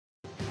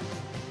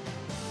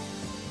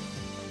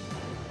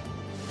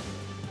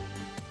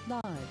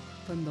Live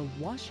from the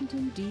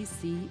Washington,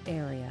 D.C.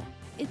 area,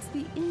 it's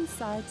the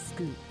Inside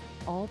Scoop.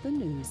 All the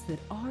news that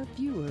our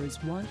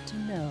viewers want to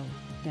know.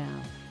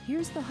 Now,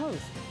 here's the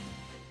host.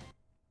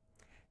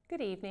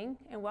 Good evening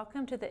and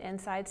welcome to the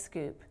Inside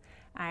Scoop.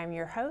 I'm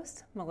your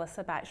host,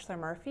 Melissa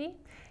Batchelor-Murphy,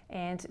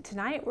 and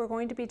tonight we're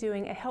going to be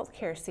doing a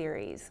healthcare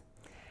series.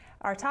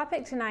 Our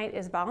topic tonight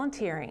is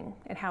volunteering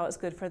and how it's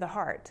good for the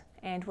heart.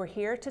 And we're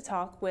here to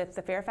talk with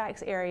the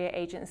Fairfax Area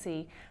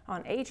Agency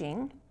on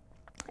Aging.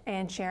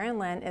 And Sharon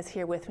Lynn is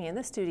here with me in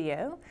the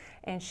studio,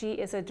 and she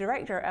is a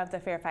director of the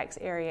Fairfax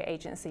Area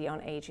Agency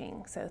on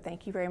Aging. So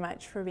thank you very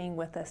much for being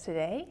with us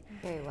today.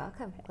 You're very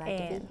welcome. Glad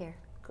to be here.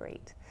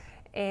 Great.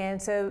 And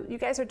so you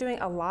guys are doing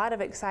a lot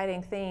of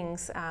exciting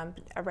things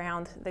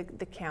around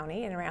the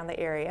county and around the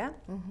area.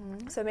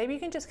 Mm-hmm. So maybe you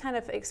can just kind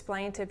of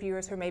explain to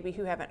viewers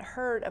who haven't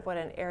heard of what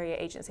an Area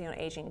Agency on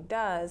Aging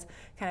does,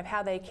 kind of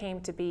how they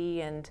came to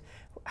be and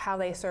how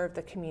they serve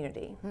the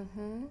community.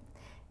 Mm-hmm.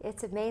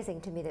 It's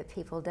amazing to me that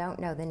people don't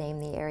know the name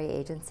the Area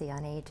Agency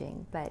on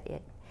Aging, but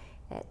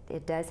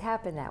it does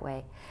happen that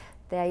way.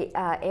 The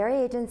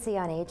Area Agency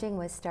on Aging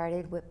was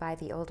started by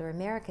the Older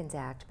Americans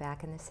Act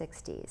back in the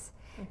 60s.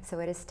 Mm-hmm. So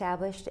it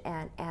established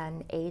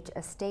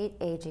a state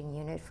aging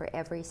unit for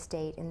every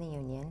state in the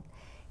Union.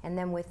 And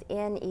then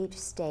within each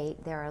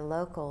state, there are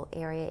local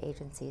area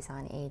agencies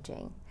on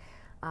aging.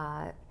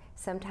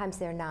 Sometimes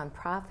they're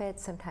nonprofits,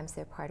 sometimes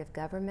they're part of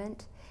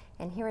government.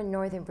 And here in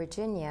Northern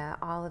Virginia,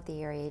 all of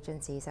the area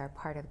agencies are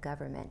part of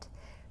government.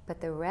 But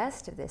the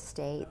rest of the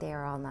state, they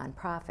are all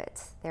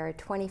nonprofits. There are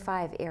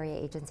 25 area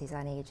agencies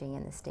on aging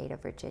in the state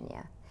of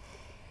Virginia.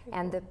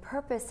 And the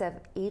purpose of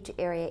each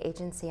area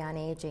agency on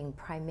aging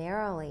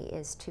primarily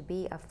is to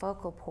be a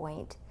focal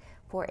point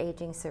for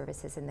aging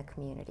services in the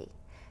community.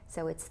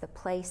 So it's the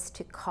place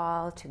to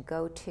call, to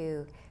go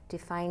to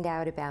find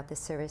out about the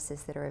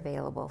services that are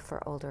available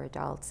for older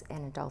adults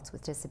and adults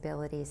with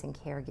disabilities and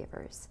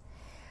caregivers.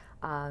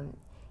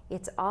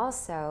 It's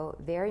also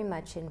very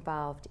much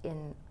involved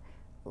in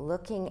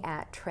looking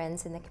at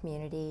trends in the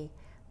community,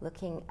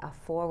 looking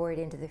forward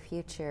into the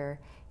future,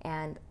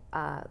 and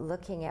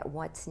looking at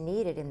what's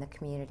needed in the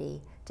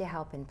community to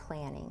help in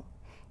planning.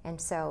 And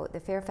so the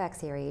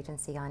Fairfax Area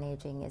Agency on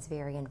Aging is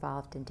very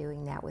involved in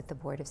doing that with the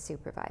Board of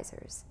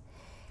Supervisors.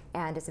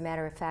 And as a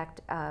matter of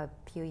fact, a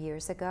few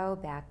years ago,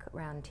 back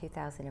around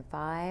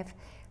 2005,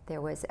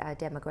 there was a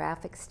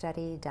demographic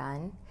study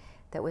done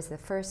that was the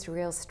first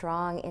real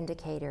strong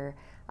indicator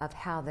of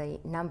how the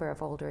number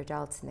of older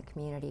adults in the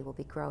community will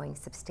be growing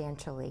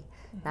substantially,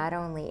 not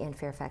only in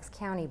Fairfax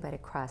County, but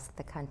across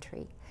the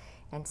country.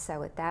 And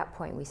so at that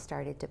point, we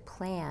started to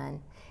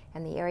plan,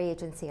 and the Area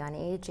Agency on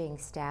Aging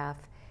staff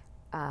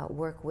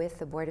work with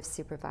the Board of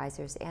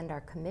Supervisors and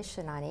our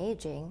Commission on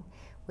Aging,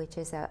 which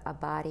is a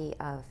body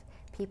of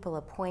people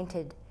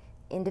appointed,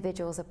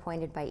 individuals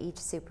appointed by each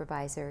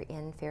supervisor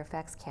in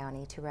Fairfax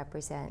County to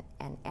represent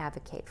and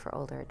advocate for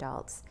older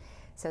adults.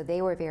 So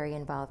they were very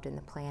involved in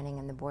the planning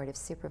and the Board of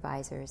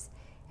Supervisors,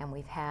 and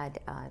we've had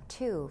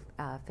two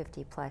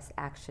 50-plus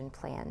action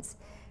plans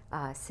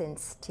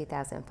since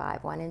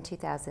 2005, one in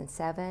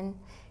 2007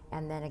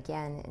 and then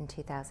again in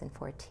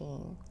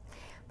 2014.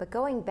 But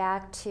going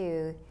back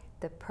to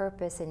the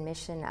purpose and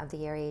mission of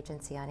the Area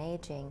Agency on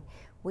Aging,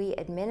 we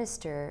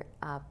administer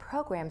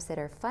programs that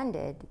are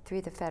funded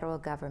through the federal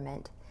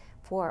government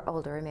for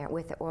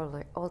with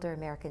the Older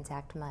Americans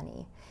Act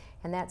money.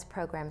 And that's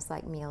programs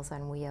like Meals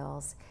on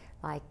Wheels,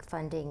 like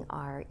funding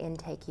our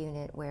intake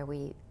unit where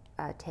we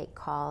take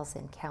calls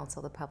and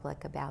counsel the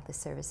public about the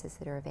services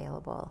that are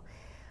available.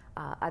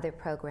 Other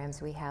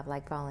programs we have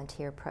like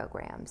volunteer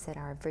programs and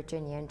our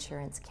Virginia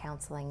Insurance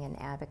Counseling and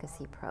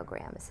Advocacy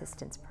Program,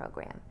 Assistance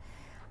Program.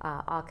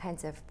 All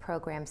kinds of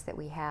programs that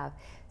we have.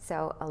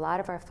 So a lot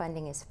of our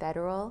funding is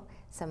federal,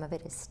 some of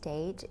it is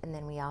state, and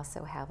then we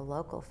also have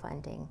local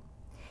funding.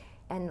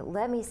 And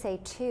let me say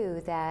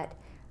too that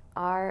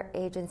our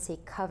agency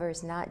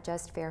covers not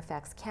just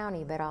Fairfax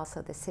County, but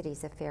also the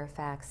cities of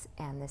Fairfax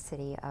and the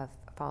city of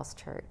Falls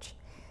Church.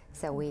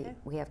 So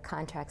we have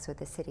contracts with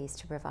the cities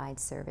to provide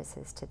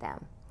services to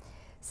them.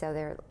 So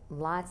there are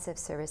lots of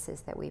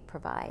services that we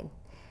provide.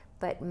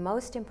 But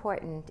most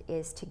important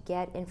is to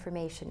get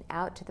information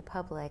out to the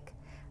public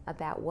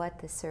about what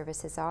the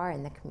services are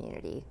in the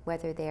community,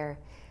 whether they're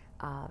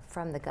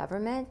from the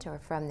government or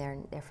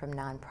they're from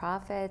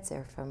nonprofits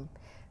or from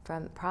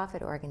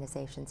profit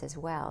organizations as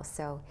well.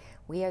 So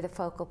we are the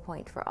focal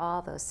point for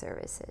all those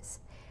services.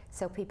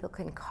 So people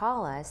can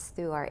call us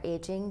through our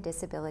Aging,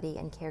 Disability,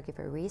 and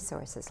Caregiver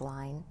Resources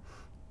line,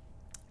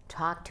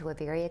 talk to a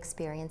very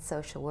experienced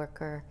social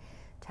worker,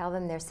 tell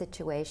them their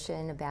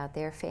situation about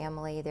their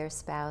family, their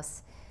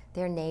spouse,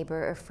 their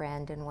neighbor or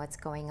friend, and what's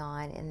going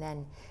on, and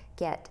then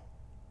get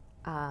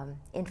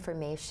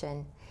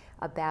information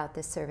about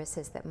the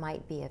services that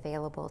might be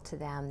available to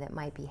them that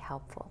might be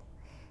helpful.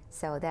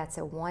 So that's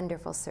a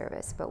wonderful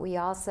service. But we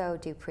also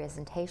do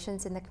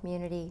presentations in the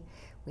community.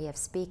 We have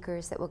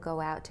speakers that will go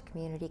out to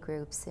community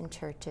groups and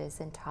churches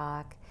and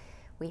talk.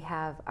 We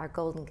have our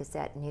Golden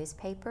Gazette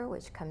newspaper,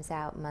 which comes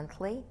out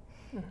monthly.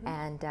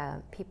 And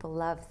people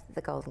love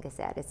the Golden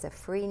Gazette. It's a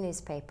free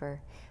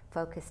newspaper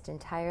focused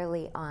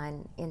entirely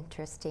on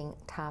interesting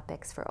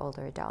topics for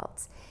older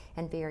adults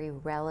and very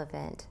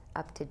relevant,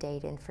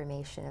 up-to-date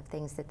information of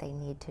things that they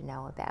need to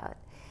know about.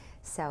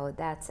 So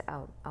that's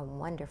a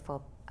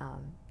wonderful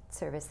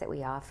service that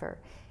we offer.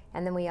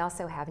 And then we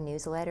also have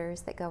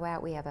newsletters that go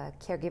out. We have a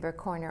Caregiver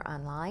Corner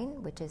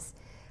online, which is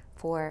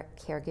for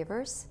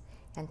caregivers,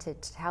 and to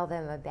tell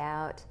them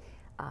about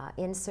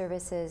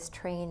in-services,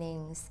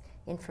 trainings,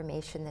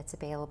 information that's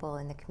available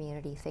in the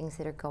community, things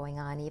that are going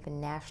on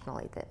even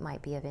nationally that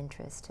might be of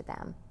interest to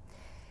them.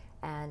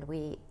 And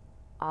we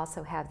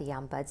also have the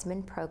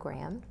Ombudsman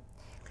program,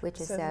 which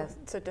is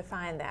so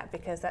define that,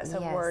 because that's a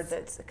word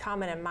that's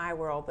common in my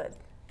world, but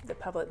the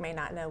public may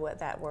not know what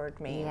that word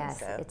means.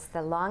 Yes, it's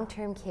the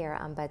Long-Term Care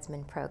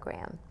Ombudsman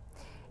program.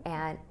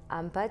 And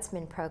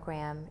Ombudsman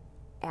program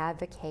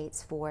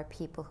advocates for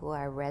people who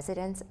are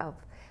residents of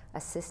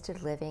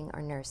assisted living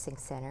or nursing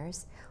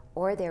centers,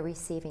 or they're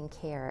receiving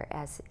care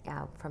as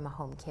from a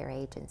home care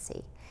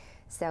agency.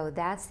 So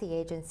that's the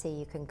agency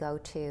you can go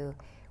to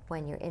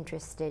when you're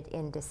interested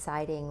in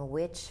deciding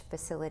which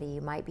facility you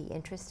might be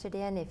interested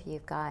in. If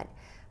you've got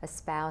a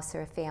spouse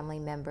or a family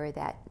member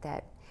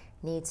that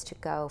needs to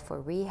go for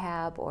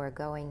rehab or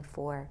going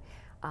for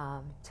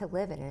to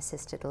live in an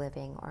assisted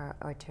living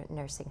or to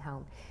nursing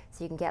home.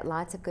 So you can get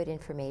lots of good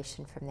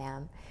information from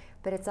them.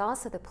 But it's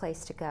also the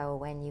place to go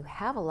when you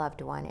have a loved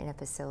one in a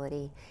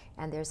facility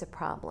and there's a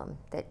problem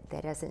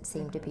that doesn't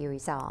seem to be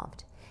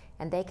resolved.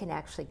 And they can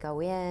actually go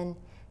in,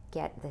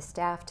 get the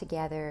staff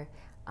together,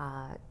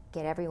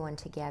 get everyone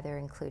together,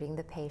 including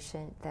the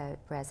patient, the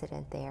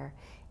resident there,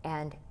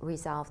 and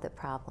resolve the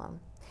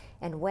problem.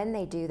 And when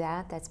they do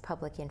that, that's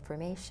public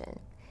information.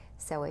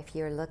 So if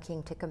you're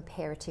looking to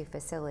compare two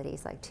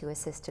facilities, like two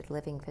assisted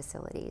living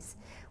facilities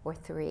or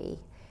three,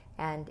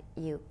 and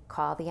you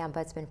call the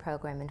Ombudsman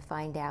program and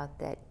find out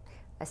that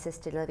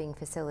assisted living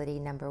facility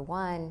number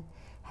one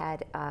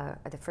had,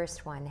 the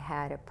first one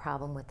had a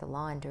problem with the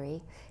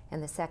laundry,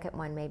 and the second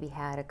one maybe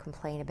had a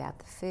complaint about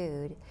the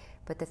food,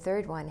 but the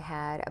third one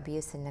had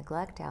abuse and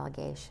neglect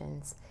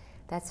allegations,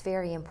 that's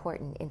very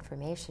important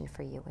information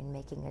for you in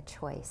making a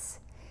choice.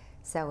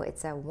 So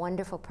it's a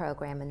wonderful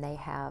program, and they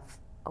have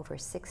over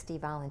 60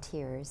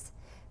 volunteers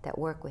that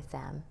work with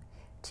them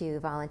to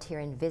volunteer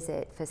and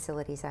visit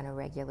facilities on a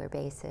regular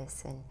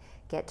basis and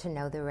get to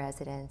know the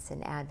residents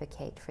and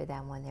advocate for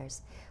them when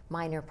there's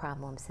minor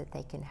problems that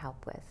they can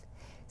help with.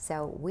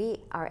 So we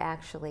are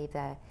actually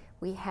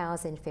we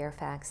house in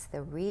Fairfax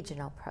the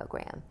regional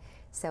program.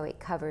 So it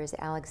covers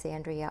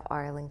Alexandria,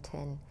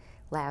 Arlington,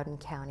 Loudoun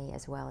County,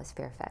 as well as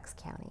Fairfax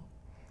County.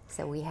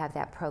 So we have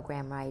that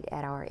program right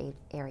at our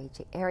Area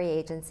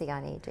Agency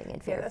on Aging in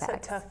Fairfax. Yeah,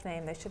 that's a tough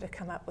name. They should have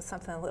come up with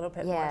something a little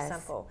bit more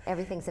simple.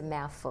 Everything's a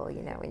mouthful,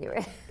 you know, when you're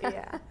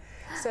Yeah.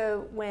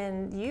 So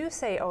when you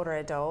say older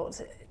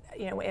adult,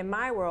 you know, in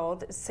my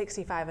world,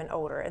 65 and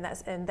older,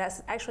 and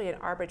that's actually an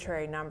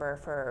arbitrary number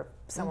for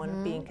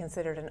someone being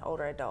considered an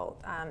older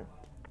adult.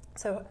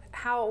 So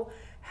how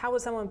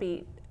would someone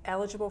be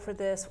eligible for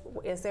this?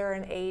 Is there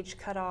an age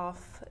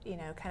cutoff? You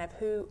know, kind of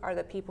who are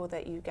the people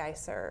that you guys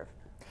serve?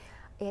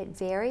 It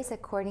varies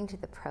according to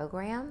the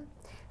program.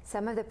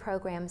 Some of the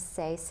programs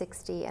say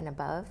 60 and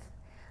above.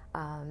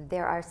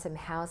 There are some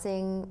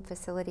housing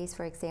facilities,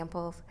 for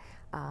example,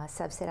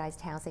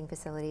 subsidized housing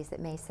facilities that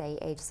may say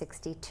age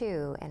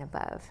 62 and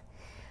above.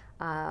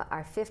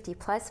 Our 50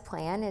 plus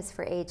plan is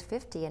for age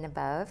 50 and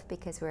above,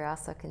 because we're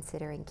also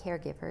considering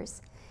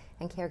caregivers,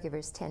 and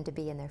caregivers tend to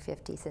be in their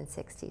 50s and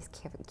 60s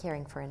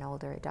caring for an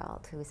older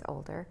adult who is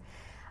older.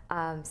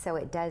 So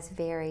it does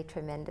vary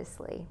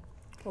tremendously.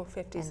 Well,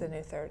 50 is the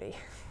new 30.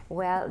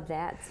 Well,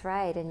 that's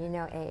right, and you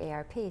know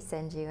AARP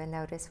sends you a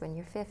notice when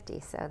you're 50,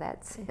 so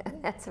that's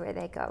that's where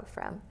they go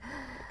from.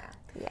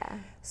 Yeah.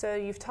 So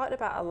you've talked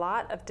about a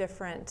lot of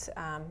different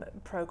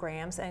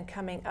programs, and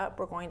coming up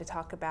we're going to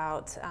talk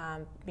about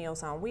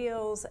Meals on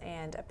Wheels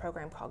and a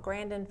program called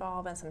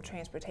GrandInvolve and some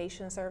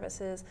transportation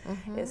services.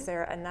 Is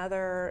there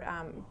another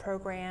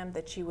program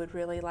that you would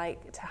really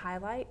like to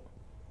highlight?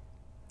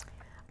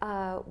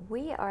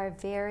 We are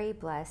very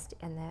blessed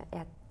in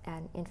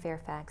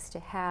Fairfax to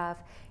have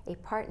a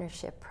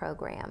partnership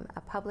program,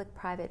 a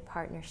public-private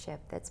partnership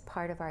that's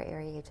part of our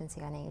Area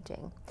Agency on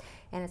Aging,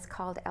 and it's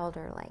called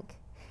ElderLink.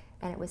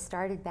 And it was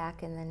started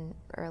back in the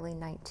early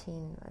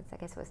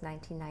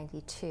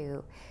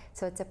 1992.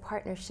 So it's a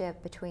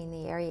partnership between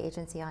the Area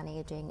Agency on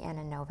Aging and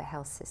Inova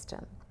Health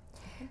System.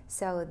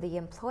 So the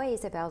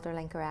employees of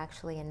ElderLink are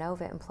actually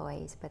Inova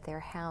employees, but they're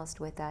housed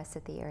with us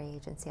at the Area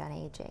Agency on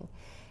Aging.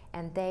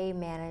 And they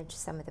manage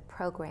some of the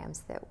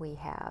programs that we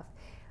have,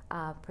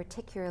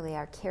 particularly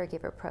our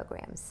caregiver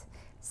programs.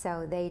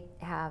 So they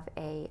have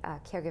a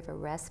caregiver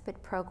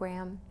respite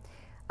program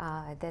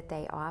that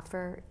they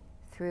offer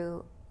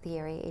through the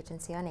Area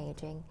Agency on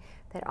Aging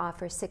that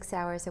offers 6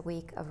 hours a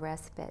week of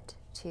respite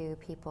to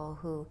people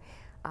who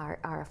are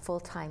a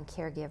full-time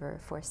caregiver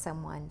for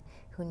someone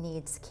who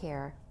needs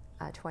care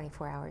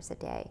 24 hours a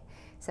day.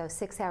 So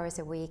 6 hours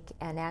a week,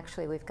 and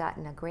actually we've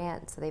gotten a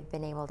grant, so they've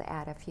been able to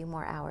add a few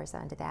more hours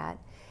onto that.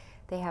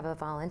 They have a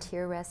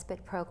volunteer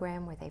respite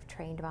program where they've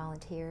trained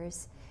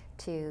volunteers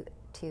to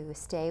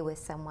stay with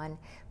someone,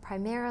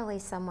 primarily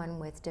someone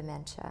with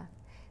dementia,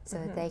 so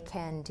that they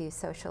can do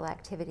social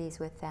activities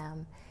with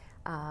them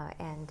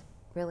and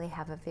really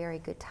have a very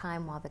good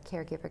time while the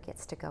caregiver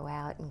gets to go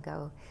out and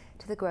go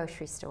to the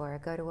grocery store, or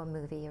go to a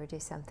movie, or do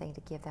something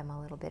to give them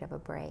a little bit of a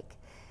break.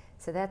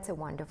 So that's a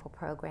wonderful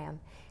program.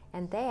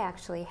 And they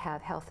actually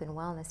have health and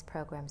wellness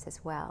programs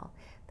as well.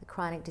 The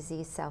Chronic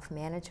Disease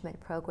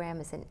Self-Management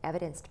Program is an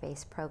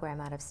evidence-based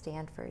program out of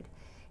Stanford,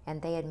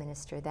 and they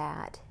administer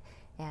that.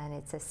 And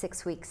it's a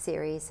 6-week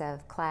series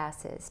of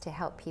classes to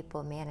help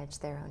people manage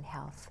their own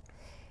health.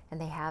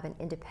 And they have an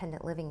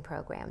independent living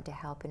program to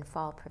help in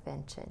fall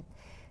prevention.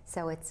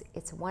 So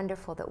it's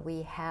wonderful that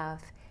we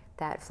have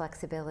that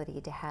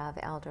flexibility to have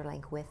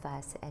ElderLink with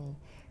us, and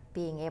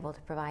being able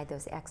to provide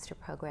those extra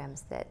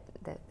programs that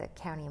the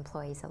county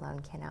employees alone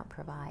cannot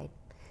provide.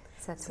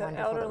 So it's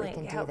wonderful that we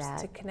can do that. ElderLink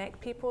helps to connect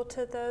people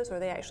to those, or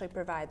they actually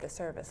provide the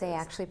services? They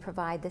actually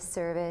provide the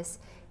service,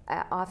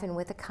 often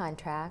with a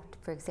contract.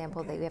 For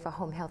example, we have a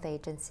home health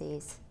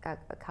agencies, a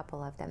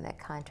couple of them that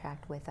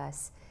contract with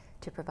us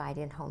to provide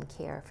in-home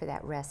care for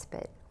that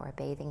respite or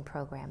bathing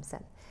programs,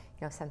 and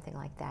something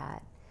like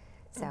that.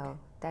 So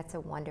that's a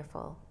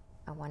wonderful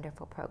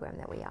program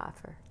that we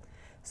offer.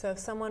 So if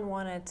someone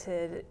wanted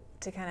to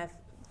kind of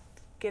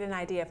get an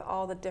idea of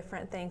all the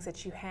different things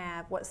that you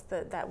have, what's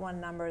that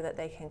one number that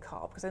they can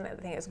call? Because I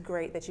think it's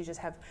great that you just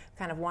have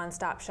kind of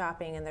one-stop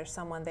shopping and there's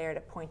someone there to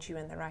point you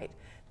in the right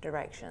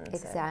direction.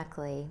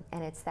 Exactly,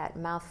 and it's that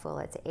mouthful.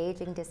 It's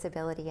Aging,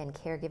 Disability, and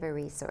Caregiver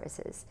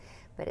Resources,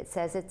 but it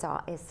says it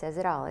all.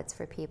 It's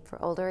for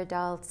older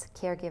adults,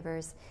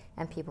 caregivers,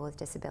 and people with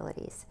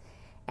disabilities.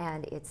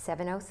 And it's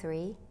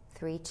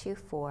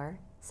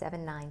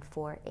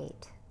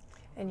 703-324-7948.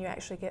 And you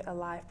actually get a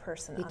live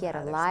person. You get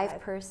a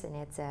live person.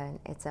 It's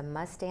a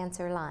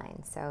must-answer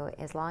line. So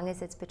as long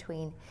as it's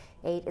between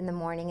 8 in the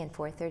morning and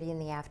 4:30 in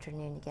the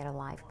afternoon, you get a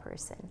live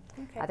person.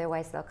 Okay.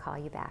 Otherwise, they'll call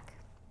you back.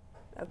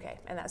 Okay,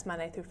 and that's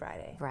Monday through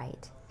Friday.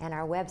 Right. And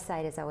our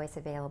website is always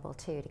available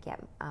too to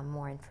get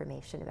more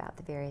information about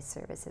the various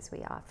services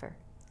we offer.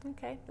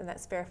 Okay, and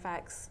that's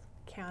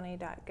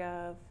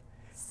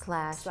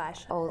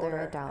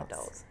fairfaxcounty.gov/older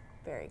adults.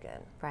 Very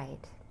good.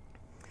 Right.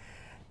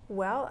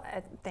 Well,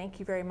 thank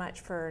you very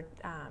much for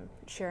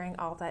sharing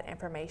all that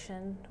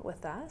information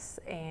with us,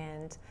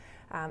 and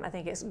I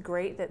think it's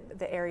great that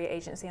the Area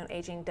Agency on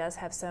Aging does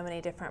have so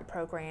many different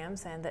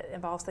programs, and that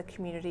involves the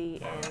community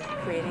in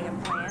creating a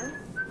plan.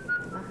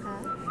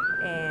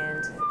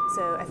 And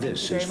so I thank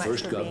you very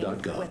much for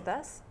being with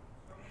us,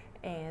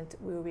 and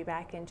we will be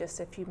back in just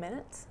a few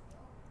minutes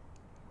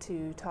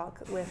to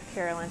talk with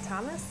Carolyn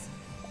Thomas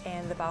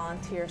and the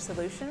volunteer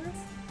solutions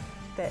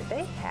that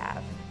they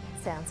have.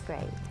 Sounds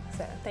great.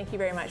 So thank you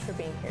very much for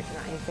being here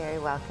tonight. You're very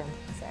welcome.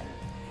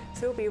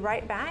 So we'll be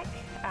right back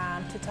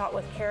to talk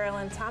with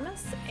Carolyn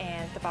Thomas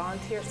and the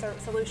volunteer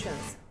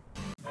solutions.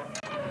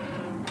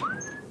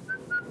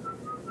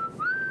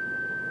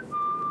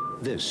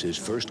 This is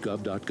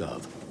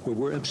firstgov.gov, where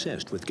we're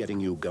obsessed with getting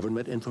you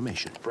government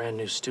information. Brand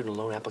new student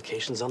loan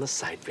applications on the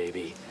site,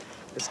 baby.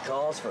 This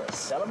calls for a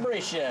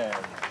celebration.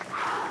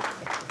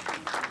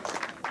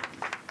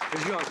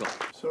 Where's your uncle?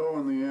 So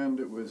in the end,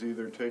 it was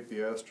either take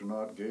the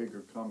astronaut gig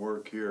or come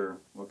work here.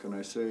 What can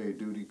I say?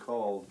 Duty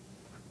called.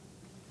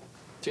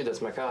 Dude,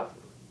 that's my cop.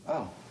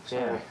 Oh,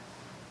 sorry. Yeah.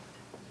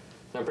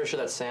 No, I'm pretty sure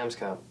that's Sam's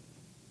cop.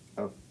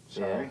 Oh,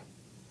 sorry.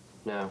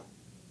 Yeah. No.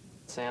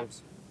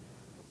 Sam's.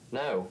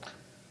 No.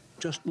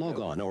 Just log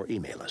on or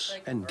email us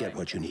and get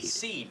what you need.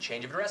 C,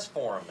 change of address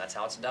form. That's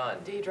how it's done.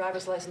 D,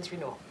 driver's license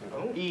renewal.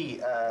 E,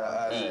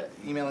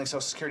 emailing Social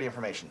Security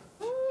information.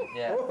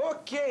 Yeah.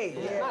 Okay.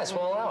 Yeah. Nice,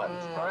 we'll allow it.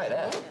 All right,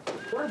 Ed.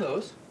 What are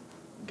those?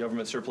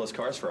 Government surplus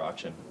cars for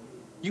auction.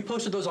 You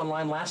posted those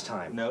online last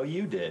time. No,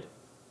 you did.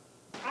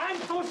 I'm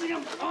posting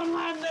them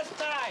online this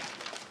time.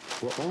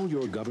 For all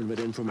your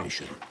government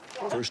information,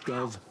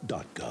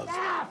 firstgov.gov.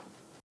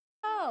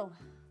 Oh,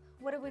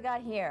 what have we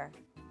got here?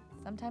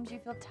 Sometimes you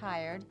feel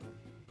tired.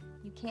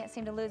 You can't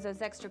seem to lose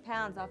those extra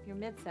pounds off your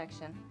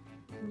midsection.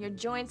 And your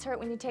joints hurt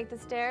when you take the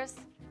stairs.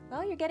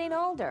 Well, you're getting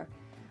older.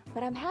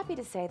 But I'm happy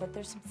to say that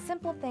there's some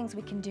simple things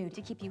we can do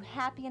to keep you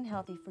happy and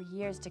healthy for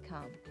years to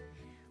come.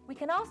 We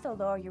can also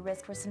lower your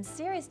risk for some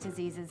serious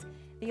diseases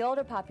the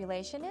older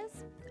population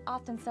is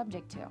often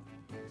subject to.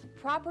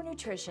 Proper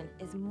nutrition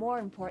is more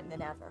important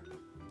than ever.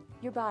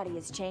 Your body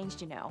has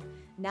changed, you know.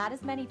 Not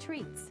as many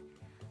treats.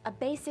 A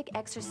basic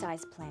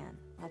exercise plan,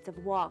 lots of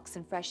walks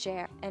and fresh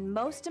air, and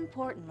most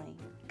importantly,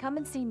 come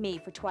and see me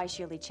for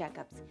twice-yearly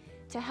checkups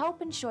to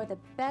help ensure the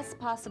best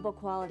possible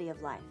quality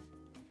of life.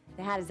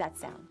 Now, how does that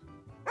sound?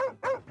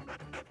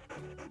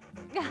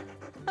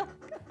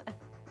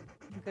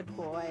 Good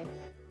boy.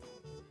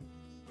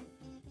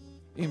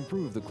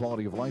 Improve the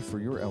quality of life for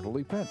your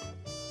elderly pet.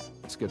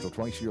 Schedule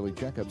twice-yearly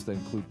checkups that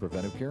include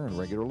preventive care and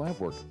regular lab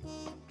work.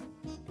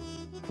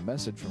 a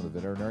message from the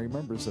veterinary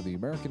members of the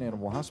American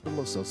Animal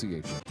Hospital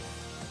Association.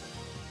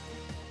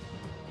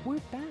 We're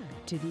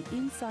back to the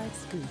Inside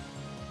Scoop.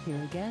 Here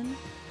again,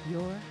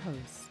 your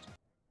host.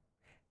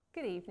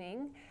 Good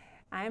evening.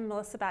 I'm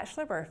Melissa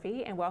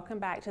Batchelor-Murphy, and welcome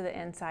back to the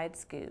Inside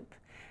Scoop.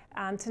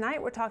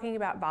 Tonight we're talking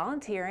about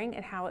volunteering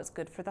and how it's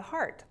good for the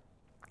heart.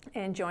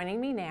 And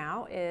joining me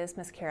now is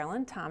Miss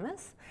Carolyn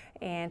Thomas,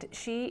 and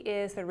she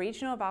is the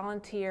Regional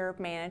Volunteer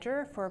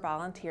Manager for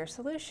Volunteer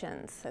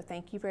Solutions. So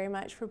thank you very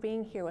much for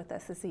being here with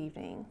us this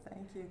evening.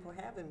 Thank you for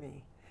having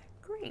me.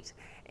 Great.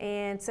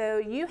 And so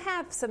you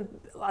have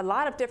a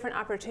lot of different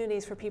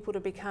opportunities for people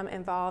to become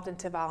involved and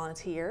to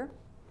volunteer.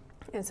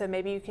 And so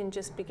maybe you can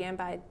just begin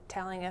by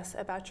telling us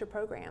about your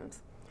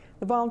programs.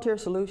 The Volunteer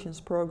Solutions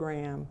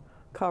program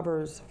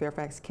covers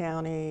Fairfax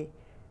County,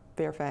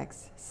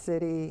 Fairfax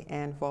City,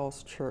 and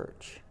Falls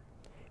Church.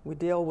 We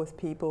deal with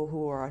people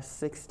who are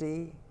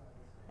 60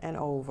 and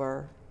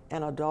over,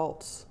 and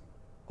adults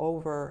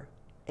over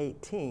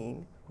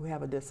 18 who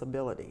have a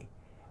disability.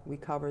 We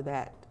cover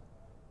that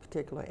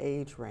particular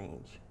age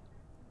range.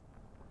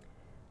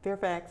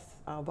 Fairfax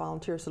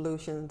Volunteer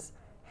Solutions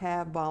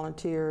have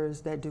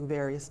volunteers that do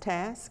various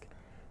tasks.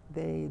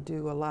 They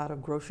do a lot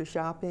of grocery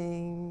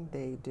shopping,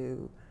 they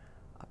do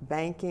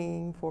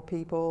banking for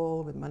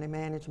people with money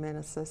management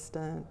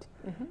assistant.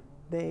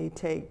 They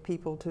take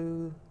people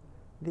to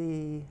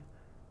the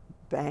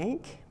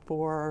bank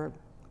to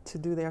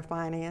do their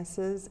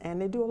finances, and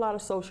they do a lot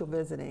of social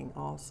visiting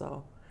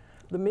also.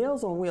 The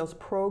Meals on Wheels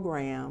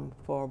program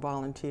for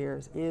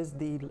volunteers is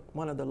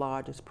one of the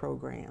largest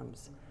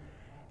programs.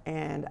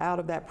 And out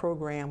of that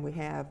program, we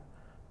have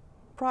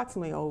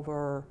approximately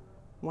over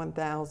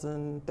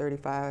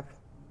 1,035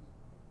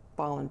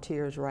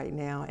 volunteers right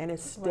now, and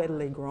it's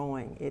steadily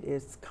growing. It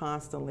is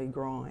constantly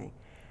growing.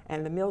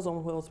 And the Meals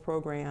on Wheels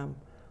program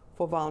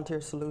for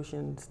Volunteer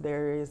Solutions,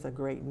 there is a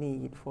great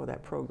need for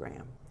that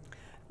program.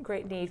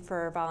 Great need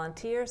for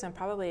volunteers, and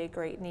probably a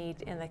great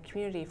need in the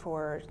community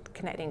for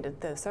connecting to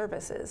those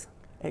services.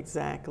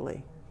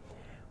 Exactly.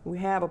 We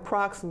have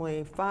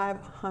approximately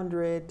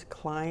 500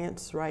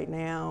 clients right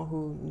now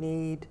who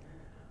need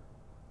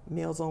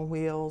Meals on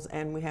Wheels,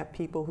 and we have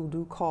people who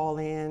do call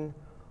in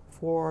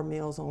for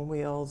Meals on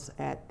Wheels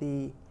at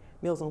the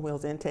Meals on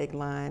Wheels intake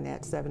line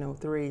at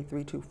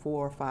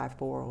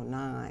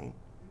 703-324-5409.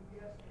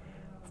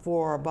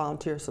 For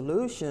Volunteer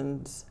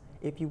Solutions,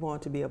 if you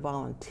want to be a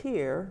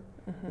volunteer,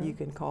 you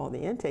can call the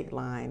intake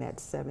line at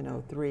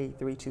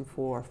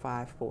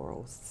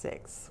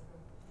 703-324-5406.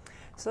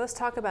 So let's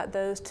talk about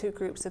those two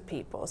groups of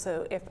people.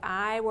 So if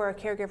I were a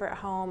caregiver at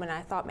home and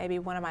I thought maybe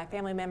one of my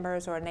family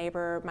members or a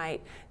neighbor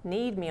might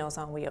need Meals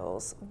on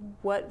Wheels,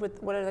 what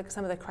are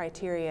some of the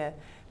criteria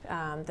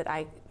that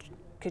I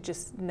could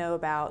just know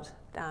about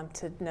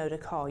to know to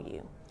call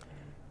you?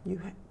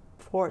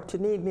 To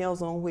need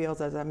Meals on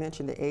Wheels, as I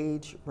mentioned, the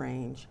age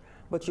range,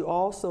 but you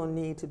also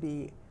need to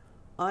be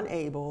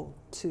unable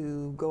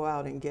to go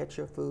out and get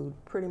your food,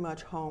 pretty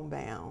much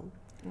homebound.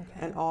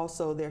 And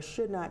also there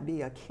should not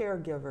be a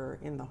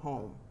caregiver in the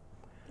home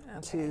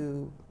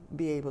to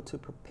be able to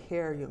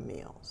prepare your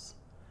meals.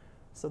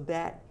 So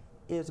that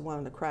is one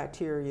of the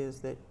criteria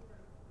that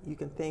you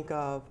can think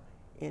of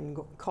in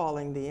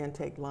calling the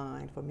intake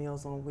line for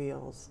Meals on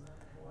Wheels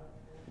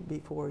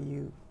before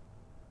you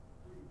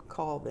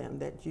call them,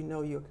 that you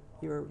know you're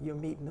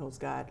meeting those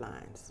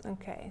guidelines.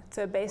 Okay,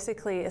 so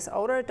basically as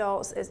older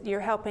adults, you're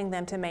helping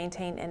them to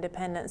maintain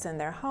independence in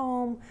their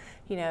home,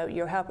 you know,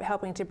 you're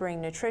helping to bring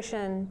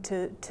nutrition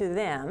to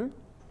them.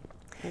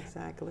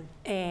 Exactly.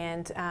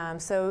 And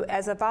so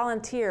as a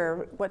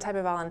volunteer, what type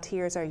of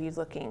volunteers are you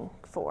looking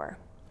for?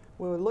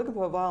 We're looking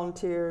for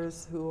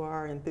volunteers who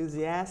are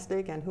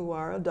enthusiastic and who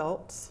are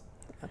adults.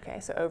 Okay,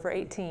 so over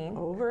 18.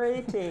 Over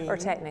 18. Or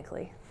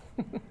technically.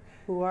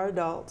 Who are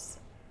adults.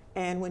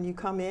 And when you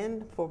come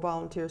in for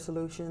Volunteer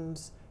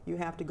Solutions, you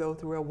have to go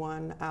through a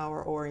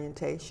 1-hour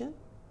orientation.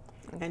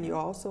 And you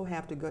also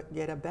have to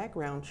get a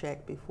background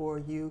check before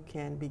you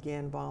can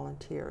begin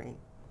volunteering.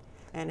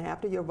 And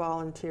after your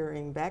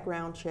volunteering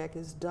background check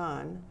is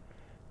done,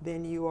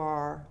 then you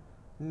are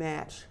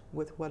matched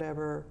with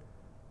whatever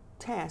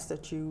task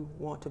that you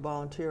want to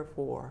volunteer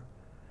for.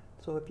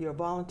 So if you're a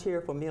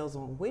volunteer for Meals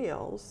on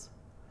Wheels,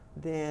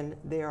 then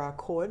there are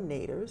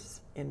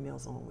coordinators in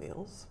Meals on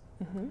Wheels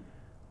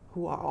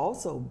who are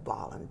also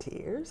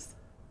volunteers,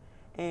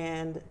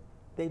 and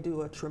they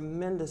do a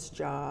tremendous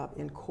job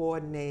in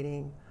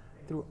coordinating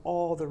through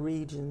all the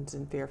regions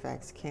in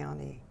Fairfax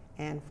County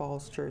and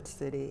Falls Church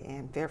City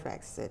and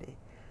Fairfax City.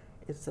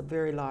 It's a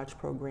very large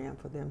program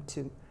for them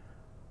to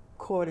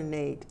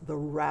coordinate the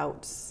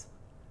routes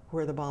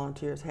where the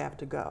volunteers have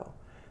to go.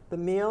 The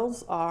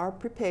meals are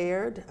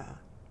prepared.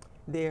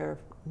 They're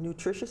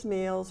nutritious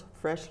meals,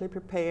 freshly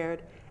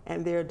prepared,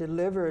 and they're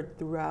delivered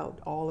throughout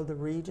all of the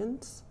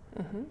regions.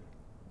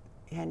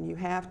 And you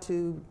have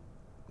to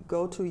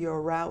go to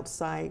your route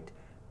site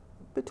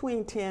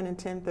between 10 and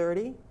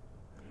 10:30,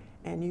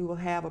 and you will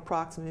have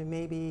approximately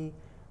maybe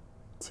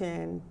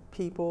 10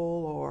 people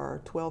or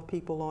 12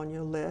 people on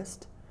your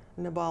list.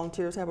 And the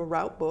volunteers have a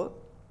route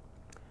book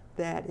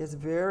that is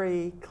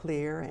very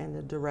clear and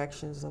the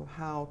directions of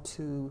how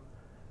to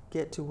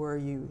get to where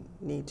you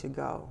need to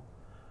go.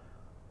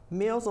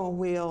 Meals on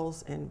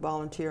Wheels and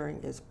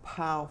volunteering is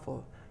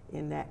powerful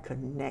in that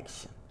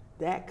connection.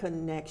 That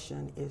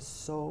connection is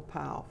so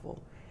powerful.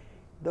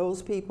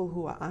 Those people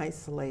who are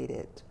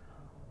isolated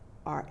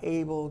are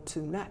able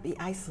to not be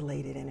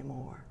isolated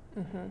anymore.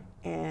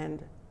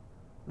 And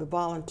the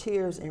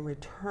volunteers in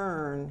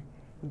return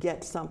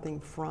get something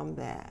from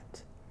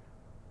that,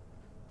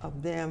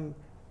 of them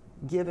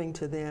giving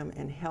to them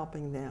and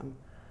helping them.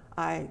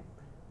 I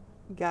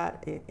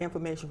got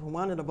information from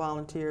one of the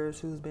volunteers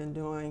who's been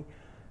doing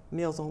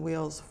Meals on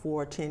Wheels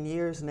for 10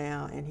 years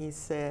now, and he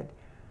said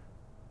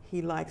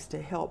he likes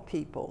to help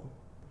people.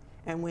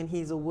 And when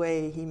he's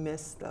away, he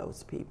misses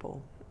those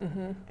people.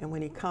 And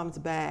when he comes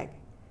back,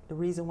 the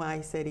reason why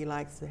he said he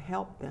likes to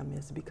help them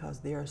is because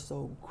they're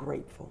so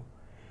grateful.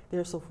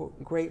 They're so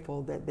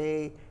grateful that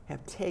they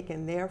have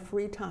taken their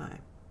free time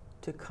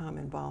to come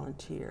and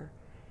volunteer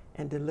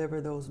and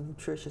deliver those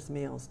nutritious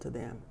meals to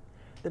them.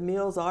 The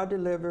meals are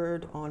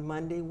delivered on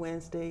Monday,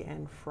 Wednesday,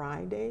 and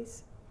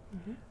Fridays.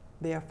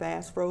 They are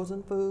fast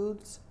frozen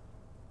foods.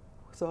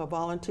 So a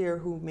volunteer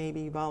who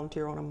maybe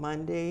volunteer on a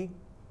Monday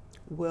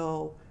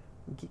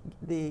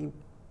the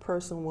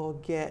person will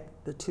get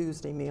the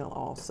Tuesday meal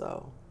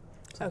also.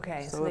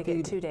 Okay, so they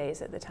get 2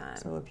 days at the time.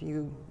 So if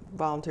you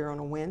volunteer on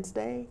a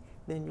Wednesday,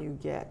 then you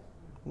get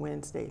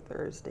Wednesday,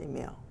 Thursday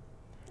meal.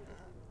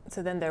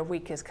 So then their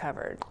week is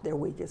covered. Their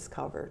week is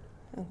covered.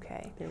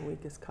 Okay. Their week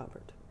is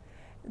covered.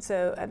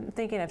 So I'm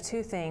thinking of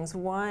two things.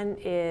 One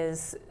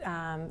is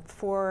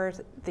for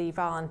the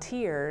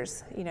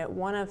volunteers, you know,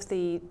 one of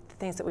the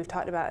things that we've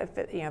talked about,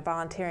 if, you know,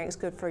 volunteering is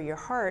good for your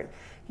heart,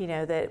 you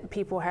know, that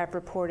people have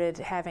reported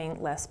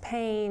having less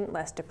pain,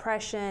 less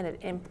depression,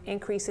 it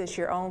increases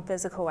your own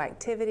physical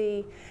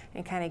activity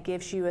and kind of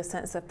gives you a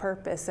sense of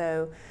purpose.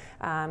 So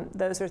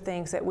those are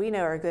things that we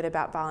know are good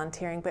about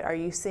volunteering, but are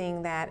you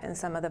seeing that in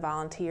some of the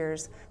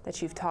volunteers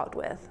that you've talked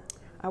with?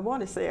 I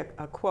want to say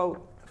a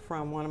quote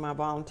from one of my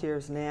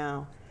volunteers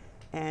now,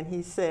 and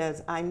he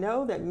says, "I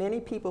know that many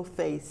people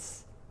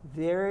face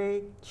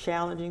very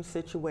challenging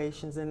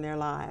situations in their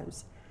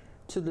lives.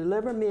 To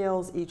deliver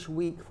meals each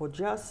week for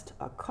just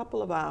a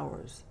couple of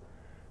hours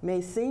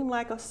may seem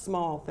like a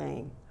small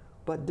thing,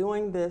 but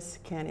doing this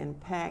can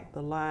impact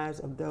the lives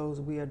of those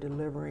we are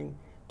delivering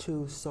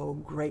to so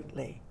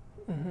greatly."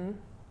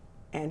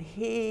 And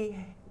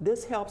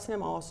this helps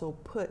him also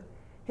put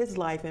his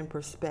life in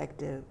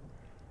perspective,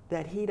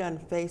 that he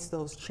doesn't face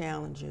those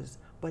challenges,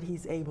 but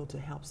he's able to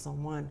help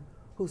someone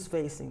who's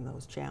facing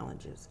those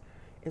challenges.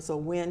 It's a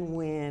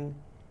win-win,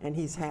 and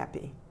he's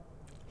happy.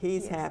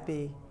 He's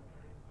happy.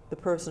 The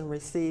person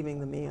receiving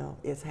the meal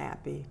is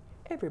happy.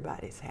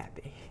 Everybody's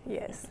happy.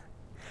 Yes.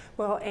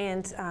 Well,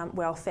 and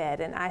well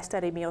fed. And I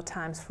study meal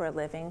times for a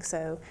living,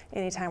 so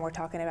anytime we're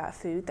talking about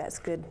food, that's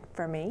good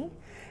for me.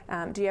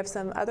 Do you have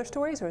some other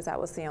stories, or that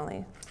was the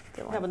only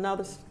one? I have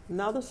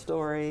another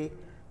story.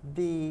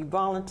 The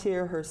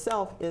volunteer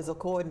herself is a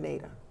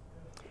coordinator.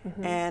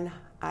 And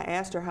I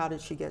asked her how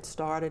did she get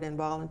started in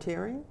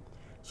volunteering.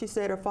 She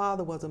said her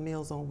father was a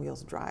Meals on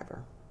Wheels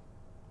driver.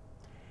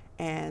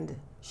 And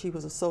she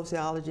was a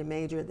sociology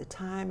major at the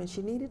time, and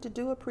she needed to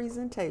do a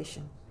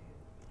presentation.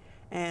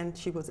 And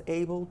she was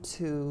able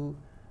to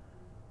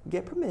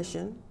get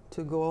permission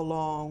to go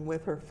along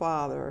with her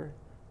father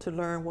to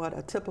learn what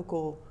a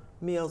typical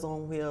Meals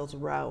on Wheels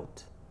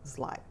route is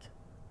like.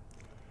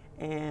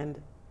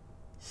 And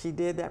she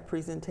did that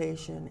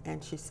presentation,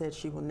 and she said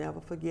she will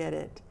never forget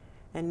it.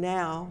 And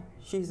now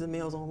she's the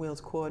Meals on Wheels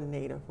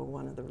coordinator for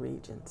one of the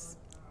regions.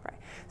 Right.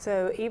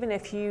 So even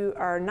if you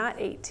are not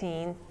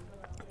 18,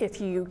 if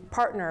you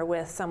partner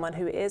with someone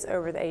who is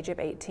over the age of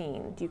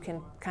 18, you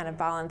can kind of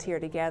volunteer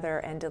together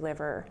and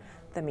deliver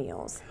the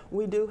meals.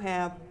 We do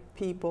have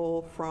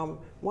people from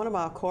one of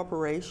our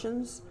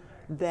corporations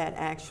that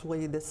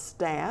actually the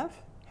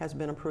staff has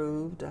been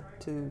approved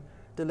to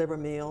deliver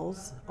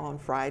meals on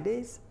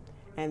Fridays,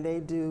 and they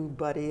do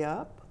buddy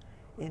up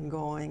in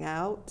going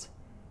out,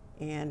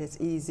 and it's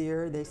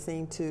easier. They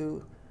seem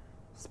to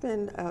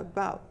spend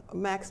about a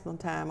maximum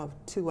time of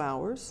 2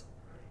 hours,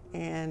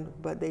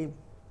 but they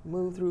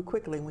move through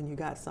quickly when you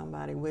got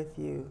somebody with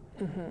you.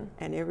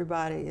 And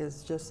everybody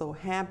is just so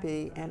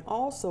happy, and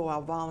also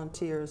our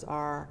volunteers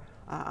are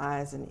our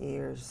eyes and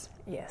ears.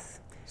 Yes.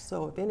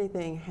 So if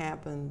anything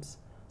happens,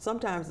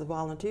 sometimes the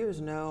volunteers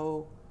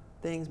know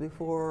things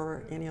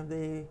before any of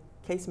the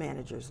case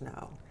managers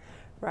know.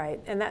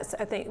 Right, and that's,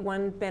 I think,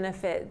 one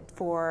benefit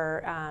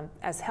for,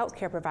 as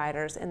healthcare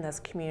providers in this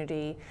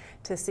community,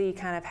 to see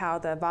kind of how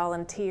the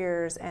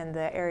volunteers and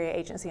the Area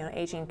Agency on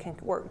Aging can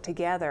work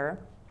together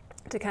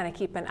to kind of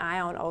keep an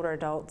eye on older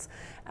adults,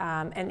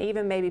 and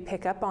even maybe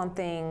pick up on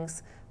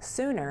things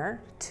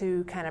sooner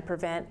to kind of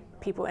prevent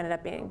people ended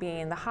up being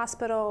in the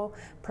hospital,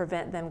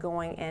 prevent them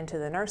going into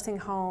the nursing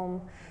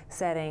home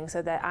setting.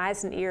 So that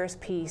eyes and ears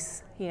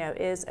piece, you know,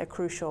 is a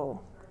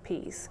crucial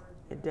piece.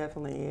 It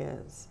definitely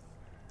is.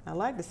 I'd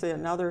like to say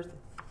another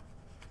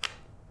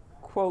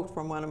quote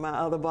from one of my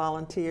other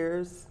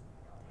volunteers.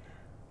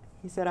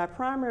 He said, I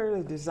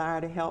primarily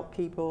desire to help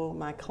people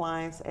my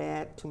clients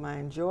add to my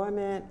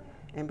enjoyment,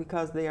 and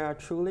because they are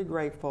truly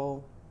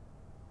grateful,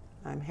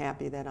 I'm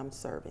happy that I'm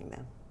serving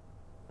them.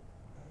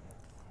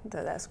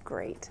 So that's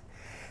great.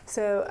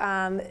 So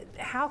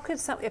how could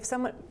if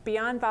someone,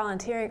 beyond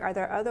volunteering, are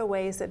there other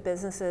ways that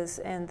businesses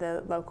in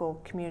the local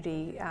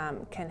community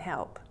can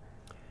help?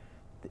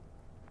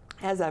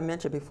 As I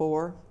mentioned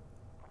before,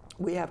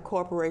 we have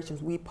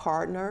corporations. We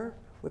partner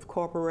with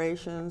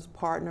corporations,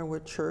 partner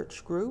with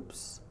church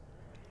groups,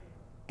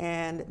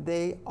 and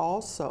they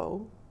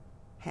also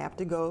have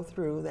to go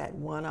through that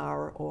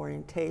 1-hour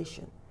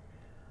orientation.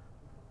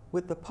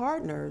 With the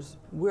partners,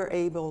 we're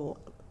able,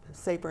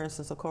 say for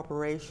instance a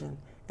corporation,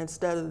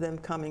 instead of them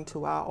coming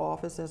to our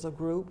office as a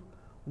group,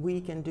 we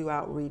can do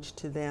outreach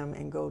to them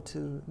and go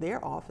to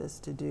their office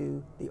to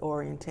do the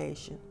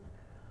orientation.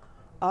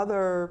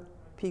 Other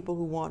people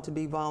who want to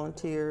be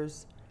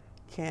volunteers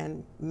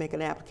can make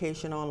an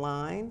application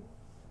online,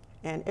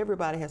 and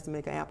everybody has to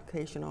make an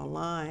application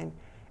online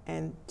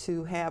and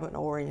to have an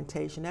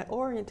orientation. That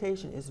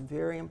orientation is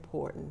very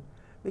important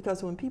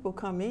because when people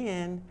come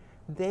in,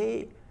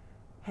 they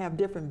have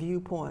different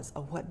viewpoints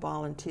of what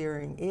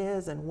volunteering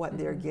is and what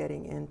they're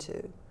getting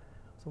into.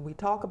 So we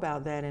talk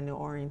about that in the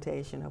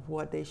orientation of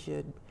what they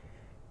should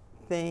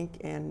think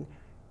and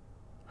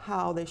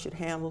how they should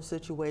handle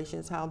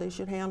situations, how they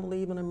should handle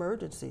even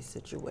emergency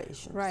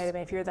situations. Right, I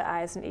mean, if you're the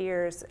eyes and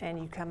ears and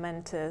you come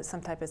into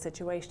some type of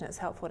situation, it's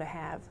helpful to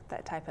have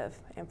that type of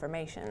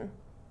information.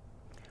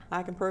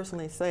 I can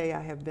personally say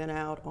I have been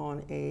out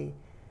on a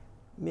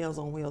Meals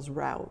on Wheels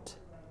route,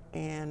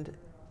 and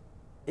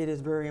it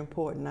is very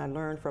important. I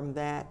learned from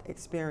that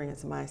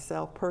experience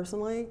myself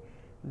personally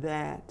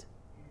that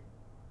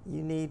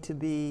you need to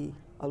be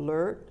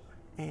alert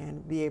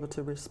and be able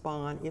to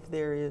respond if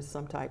there is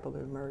some type of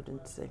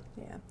emergency.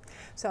 Yeah.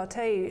 So I'll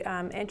tell you,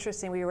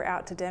 interesting, we were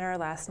out to dinner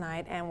last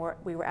night and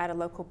we were at a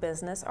local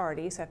business,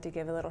 Artie's, so I have to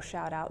give a little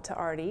shout out to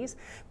Artie's,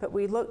 but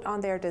we looked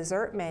on their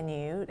dessert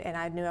menu and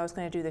I knew I was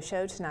going to do the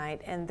show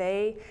tonight, and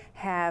they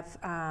have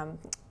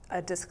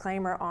a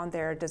disclaimer on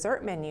their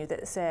dessert menu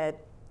that said,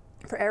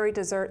 for every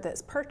dessert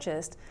that's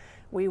purchased,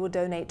 we will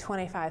donate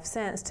 25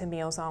 cents to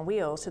Meals on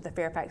Wheels to the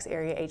Fairfax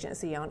Area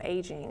Agency on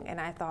Aging. And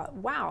I thought,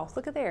 wow,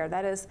 look at there.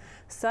 That is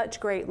such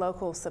great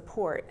local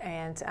support.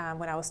 And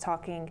when I was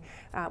talking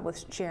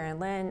with Sharon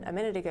Lynn a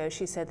minute ago,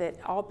 she said that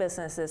all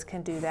businesses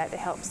can do that to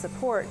help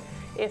support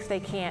if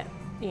they can't,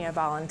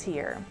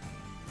 volunteer.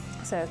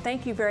 So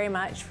thank you very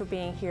much for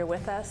being here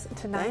with us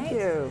tonight. Thank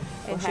you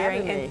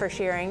for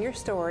sharing your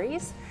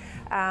stories.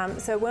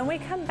 So when we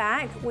come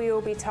back, we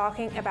will be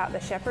talking about the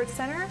Shepherd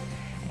Center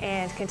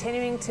and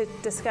continuing to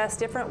discuss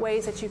different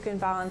ways that you can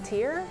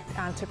volunteer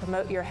to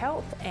promote your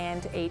health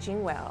and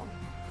aging well.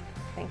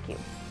 Thank you.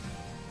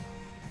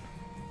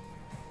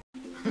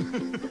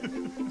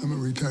 I'm a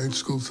retired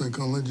school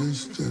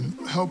psychologist, and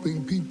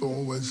helping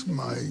people was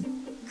my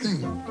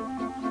thing.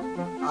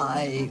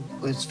 I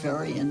was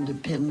very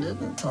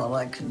independent, thought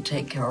I could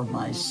take care of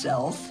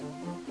myself.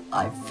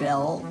 I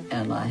fell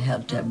and I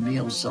had to have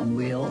Meals on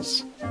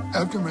Wheels.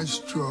 After my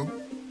stroke,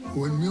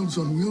 when Meals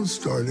on Wheels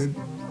started,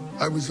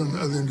 I was on the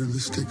other end of the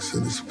stick,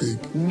 so to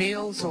speak.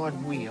 Meals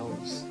on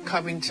Wheels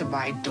coming to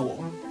my door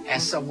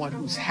as someone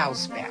who's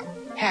housebound,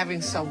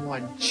 having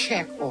someone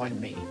check on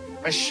me,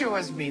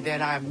 assures me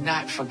that I'm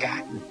not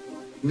forgotten.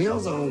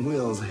 Meals on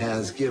Wheels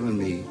has given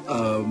me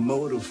a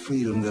mode of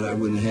freedom that I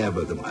wouldn't have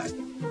otherwise.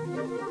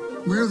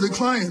 We're the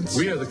clients.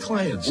 We are the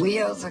clients. We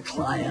are the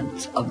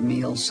clients of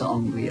Meals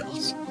on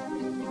Wheels.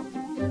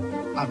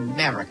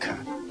 America,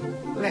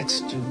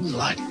 let's do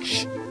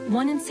lunch.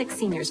 1 in 6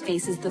 seniors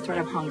faces the threat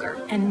of hunger,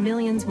 and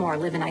millions more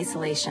live in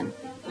isolation.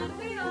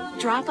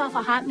 Drop off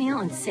a hot meal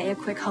and say a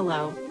quick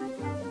hello.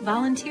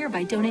 Volunteer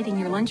by donating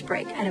your lunch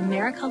break at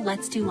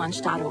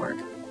americaletsdolunch.org.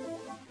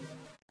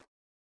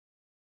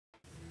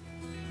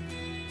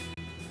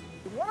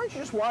 Why don't you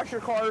just wash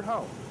your car at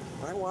home?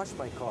 When I wash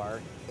my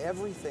car,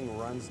 everything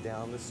runs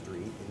down the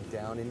street and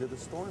down into the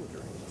storm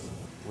drains.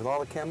 With all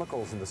the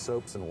chemicals in the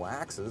soaps and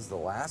waxes, the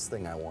last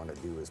thing I want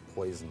to do is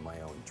poison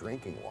my own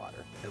drinking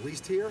water. At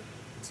least here,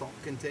 it's all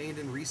contained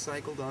and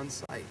recycled on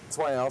site. That's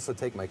why I also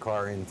take my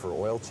car in for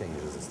oil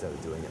changes instead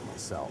of doing it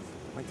myself.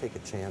 I might take a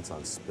chance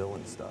on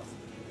spilling stuff.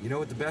 You know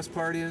what the best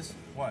part is?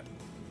 What?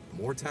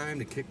 More time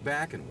to kick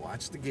back and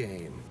watch the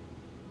game.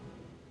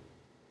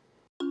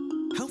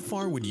 How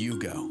far would you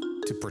go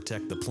to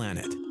protect the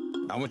planet?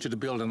 I want you to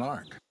build an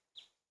ark.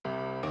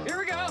 Here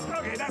we go.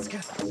 Okay, that's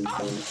good.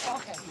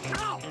 Oh, okay.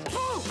 Ow!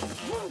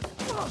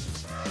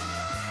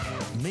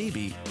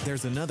 Maybe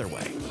there's another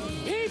way.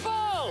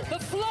 People, the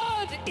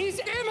flood is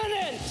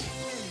imminent!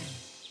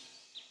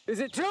 Is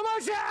it too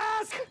much to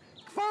ask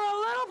for a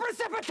little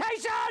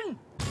precipitation?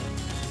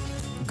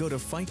 Go to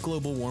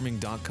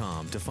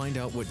fightglobalwarming.com to find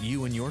out what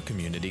you and your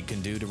community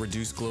can do to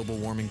reduce global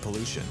warming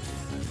pollution.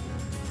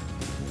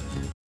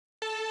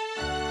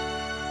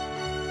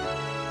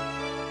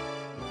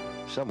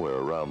 Somewhere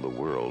around the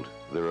world,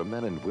 there are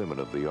men and women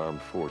of the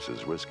armed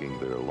forces risking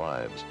their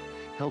lives,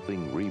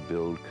 helping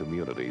rebuild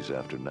communities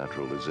after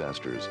natural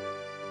disasters.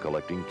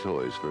 collecting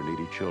toys for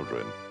needy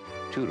children,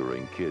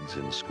 tutoring kids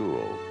in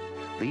school.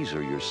 These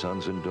are your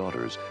sons and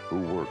daughters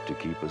who work to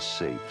keep us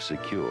safe,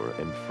 secure,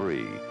 and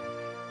free.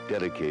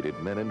 Dedicated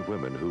men and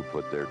women who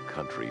put their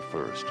country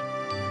first.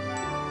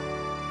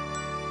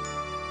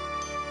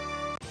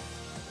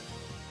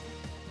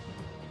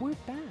 We're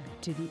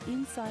back to the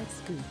Inside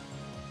Scoop.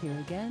 Here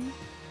again,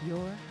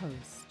 your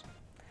host.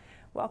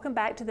 Welcome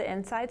back to the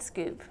Inside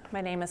Scoop.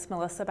 My name is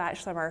Melissa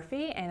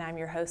Batchelor-Murphy, and I'm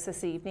your host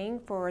this evening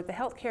for the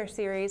healthcare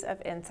series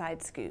of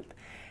Inside Scoop.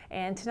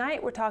 And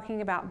tonight we're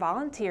talking about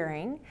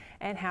volunteering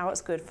and how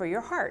it's good for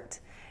your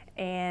heart.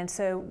 And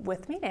so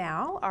with me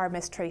now are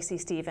Miss Tracey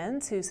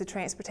Stevens, who's the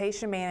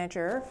transportation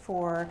manager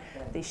for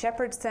the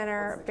Shepherd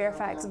Center,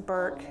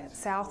 Fairfax-Burke,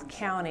 South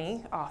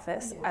County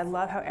office. I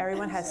love how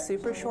everyone has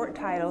super short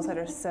titles that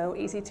are so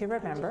easy to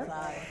remember.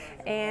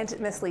 And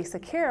Miss Lisa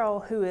Carroll,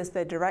 who is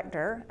the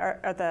director,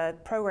 or the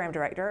program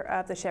director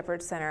of the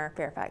Shepherd Center,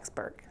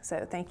 Fairfax-Burke.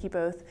 So thank you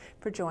both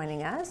for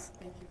joining us.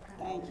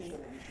 Thank you.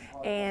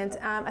 And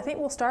I think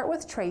we'll start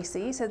with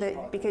Tracey, so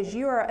that because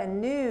you are a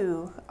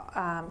new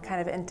kind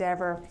of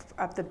endeavor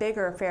of the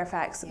bigger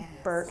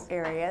Fairfax-Burke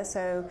area,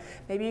 so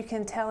maybe you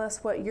can tell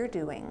us what you're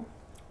doing.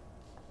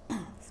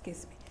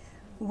 Excuse me.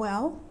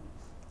 Well,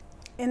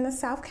 in the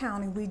South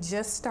County, we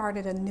just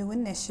started a new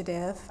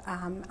initiative.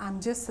 I'm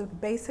just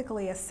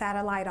basically a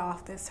satellite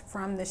office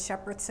from the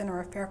Shepherd Center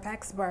of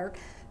Fairfax-Burke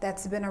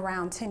that's been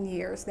around 10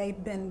 years.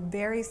 They've been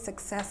very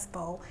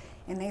successful.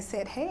 And they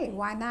said, hey,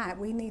 why not?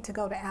 We need to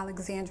go to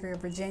Alexandria,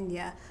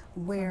 Virginia,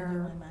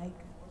 where,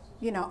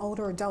 you know,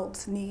 older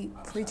adults need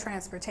free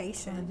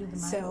transportation.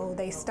 So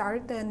they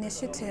started the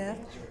initiative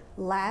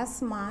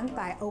last month.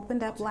 I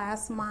opened up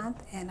last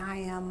month, and I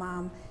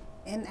am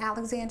in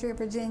Alexandria,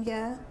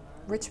 Virginia,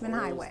 Richmond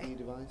Highway.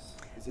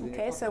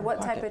 Okay, so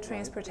what type of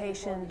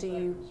transportation do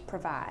you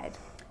provide?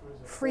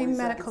 Free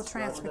medical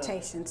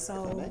transportation.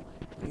 So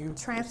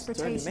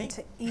transportation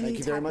to any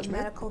type of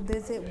medical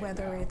visit,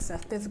 whether it's a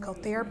physical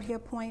therapy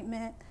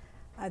appointment,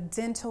 a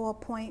dental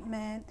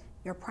appointment,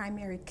 your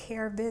primary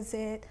care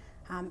visit,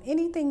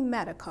 anything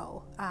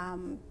medical.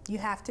 You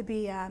have to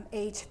be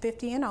age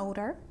 50 and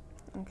older,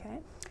 okay,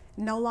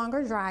 no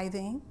longer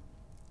driving,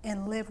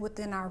 and live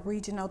within our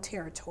regional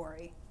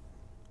territory.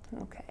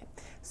 Okay,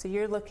 so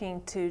you're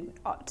looking to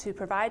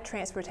provide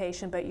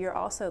transportation, but you're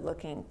also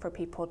looking for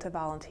people to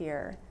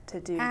volunteer to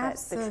do the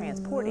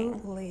transporting.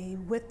 Absolutely.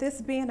 With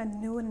this being a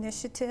new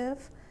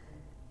initiative,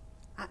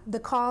 the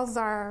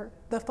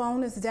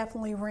phone is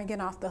definitely ringing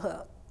off the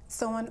hook.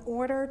 So in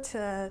order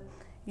to,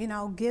 you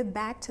know, give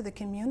back to the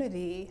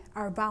community,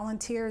 our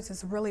volunteers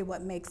is really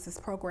what makes this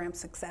program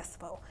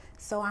successful.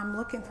 So I'm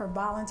looking for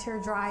volunteer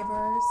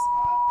drivers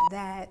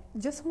that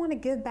just want to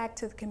give back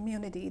to the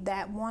community,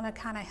 that want to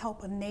kind of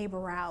help a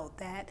neighbor out,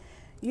 that,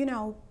 you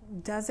know,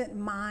 doesn't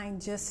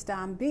mind just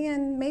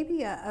being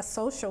maybe a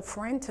social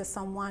friend to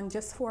someone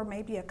just for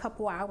maybe a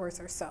couple hours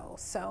or so.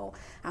 So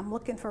I'm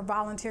looking for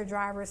volunteer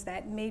drivers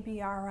that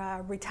maybe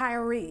are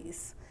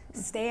retirees,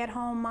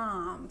 stay-at-home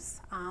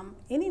moms,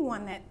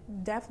 anyone that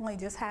definitely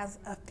just has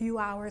a few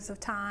hours of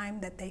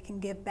time that they can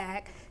give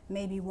back,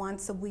 maybe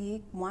once a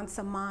week, once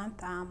a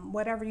month,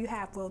 whatever you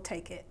have, we'll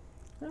take it.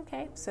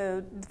 Okay,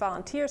 so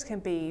volunteers can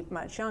be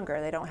much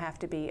younger. They don't have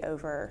to be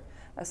over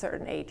a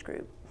certain age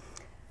group.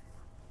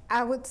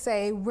 I would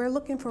say we're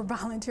looking for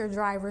volunteer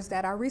drivers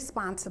that are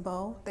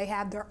responsible. They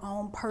have their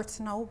own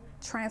personal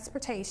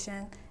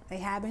transportation. They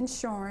have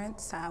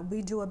insurance.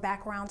 We do a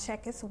background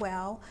check as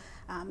well.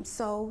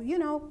 So, you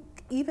know,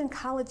 even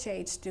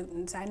college-age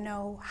students, I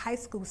know high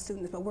school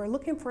students, but we're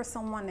looking for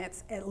someone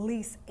that's at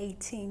least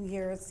 18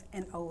 years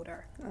and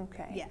older.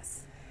 Okay.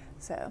 Yes.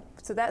 So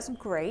that's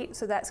great.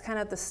 So that's kind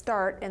of the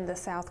start in the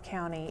South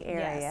County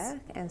area. Yes.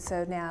 And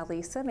so now,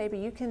 Lisa, maybe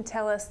you can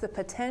tell us the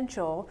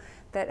potential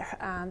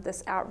that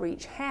this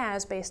outreach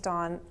has based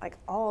on like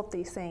all of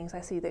these things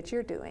I see that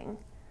you're doing.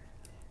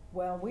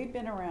 Well, we've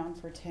been around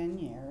for 10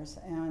 years,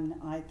 and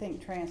I think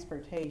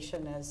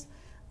transportation is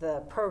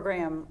the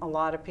program a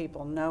lot of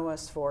people know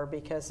us for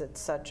because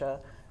it's such a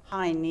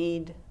high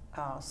need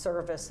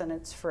service and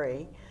it's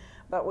free.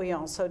 But we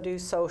also do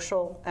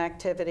social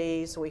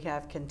activities. We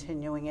have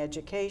continuing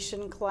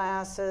education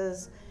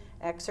classes,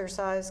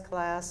 exercise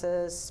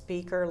classes,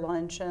 speaker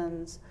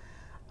luncheons,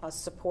 a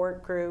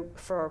support group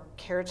for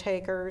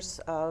caretakers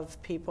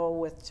of people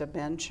with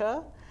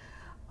dementia.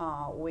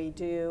 We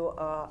do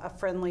a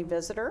friendly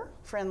visitor,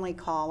 friendly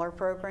caller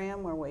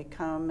program where we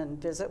come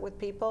and visit with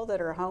people that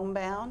are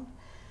homebound.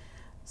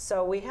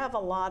 So we have a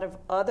lot of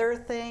other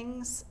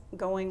things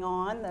going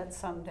on that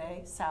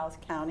someday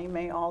South County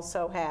may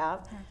also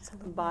have.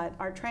 Absolutely. But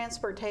our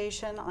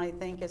transportation, I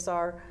think, is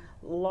our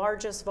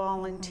largest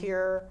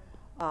volunteer,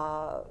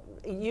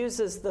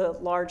 uses the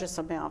largest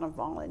amount of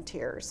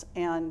volunteers.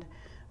 And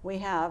we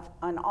have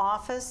an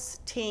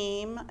office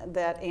team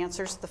that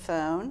answers the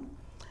phone,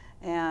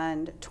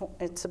 and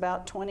it's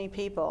about 20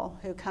 people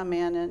who come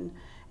in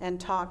and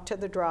talk to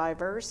the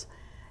drivers,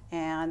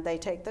 and they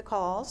take the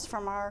calls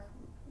from our,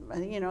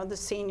 you know, the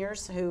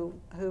seniors who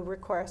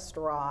request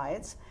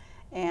rides,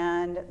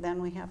 And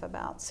then we have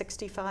about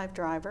 65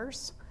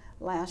 drivers.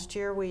 Last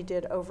year we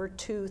did over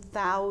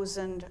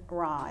 2,000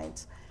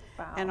 rides.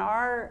 Wow. And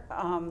our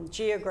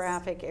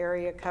geographic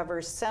area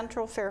covers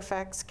central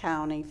Fairfax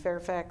County,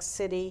 Fairfax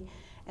City,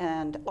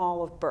 and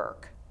all of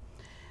Burke.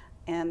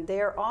 And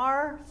there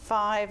are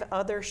 5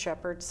 other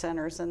Shepherd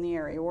Centers in the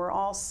area. We're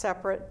all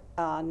separate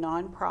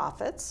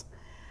nonprofits,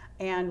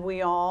 and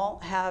we all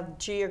have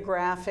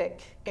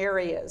geographic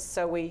areas,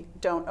 so we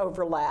don't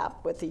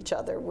overlap with each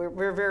other.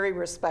 We're very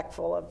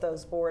respectful of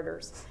those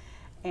borders.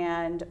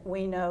 And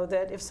we know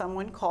that if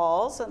someone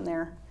calls and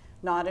they're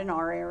not in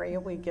our area,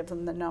 we give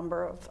them the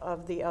number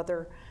of the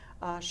other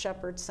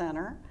Shepherd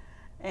Center,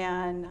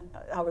 and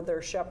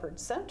their Shepherd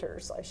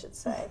Centers, I should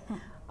say.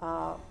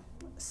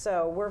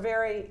 So we're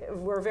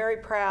very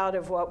proud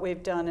of what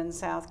we've done in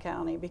South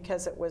County,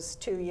 because it was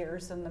 2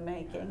 years in the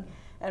making,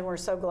 and we're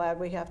so glad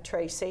we have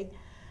Tracey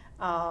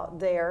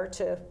there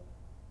to,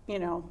 you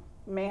know,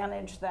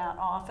 manage that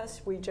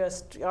office. We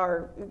just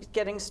are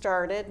getting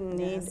started and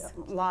need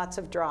lots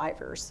of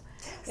drivers.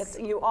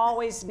 You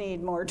always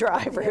need more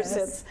drivers.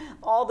 It's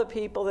all the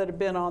people that have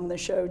been on the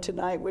show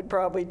tonight would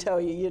probably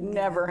tell you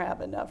never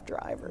have enough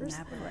drivers.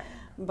 Never.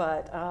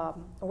 But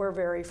we're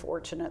very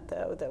fortunate,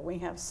 though, that we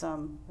have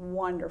some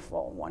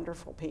wonderful,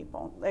 wonderful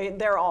people.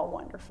 They're all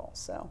wonderful.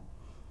 So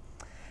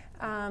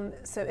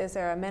is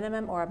there a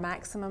minimum or a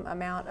maximum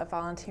amount of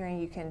volunteering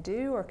you can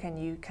do, or can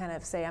you kind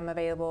of say, I'm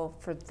available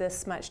for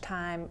this much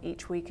time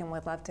each week and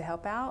would love to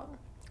help out?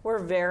 We're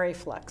very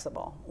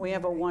flexible. We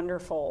have a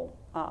wonderful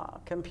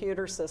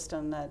computer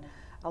system that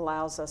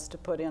allows us to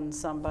put in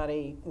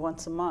somebody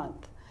once a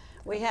month.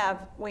 We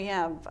have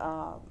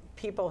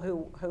people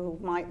who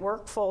might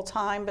work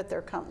full-time, but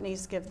their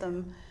companies give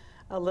them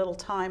a little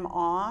time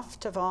off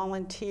to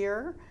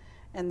volunteer,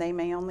 and they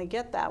may only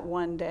get that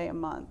 1 day a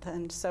month,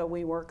 and so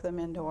we work them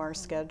into our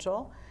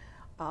schedule.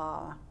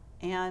 Or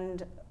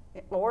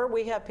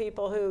we have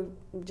people who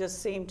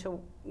just seem to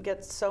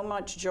get so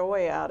much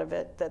joy out of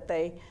it that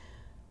they're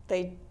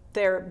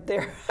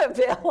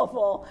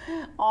available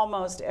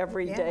almost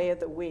every day of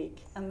the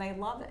week, and they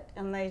love it,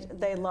 and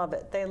they love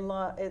it.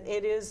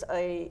 It is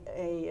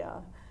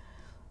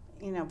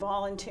you know,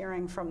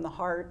 volunteering from the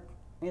heart.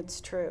 It's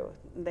true.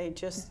 They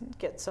just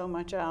get so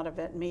much out of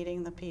it,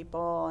 meeting the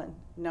people and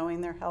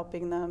knowing they're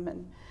helping them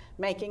and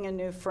making a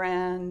new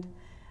friend,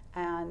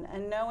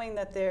 and knowing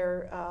that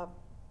they're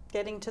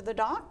getting to the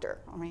doctor.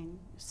 I mean,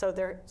 so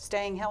they're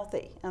staying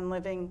healthy and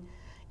living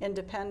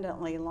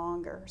independently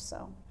longer.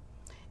 So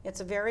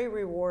it's a very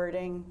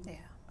rewarding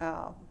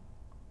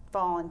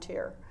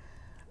volunteer.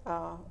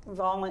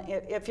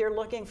 If you're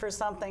looking for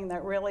something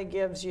that really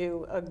gives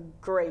you a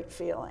great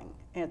feeling,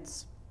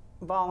 it's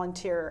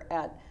volunteer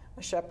at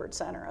a Shepherd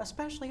Center,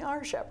 especially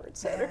our Shepherd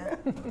Center.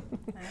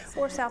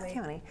 Or South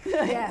County.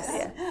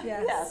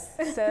 Yes.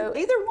 So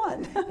either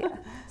one.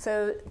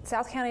 So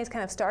South County is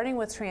kind of starting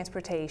with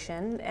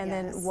transportation, and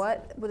then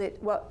what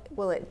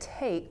will it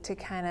take to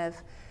kind of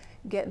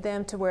get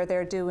them to where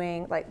they're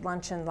doing like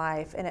Lunch and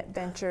Life and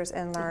Adventures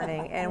and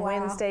Learning and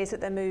Wednesdays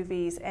at the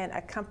movies, and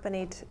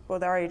accompanied, well,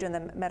 they're already doing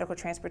the medical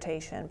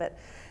transportation, but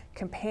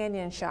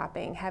companion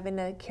shopping, having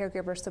a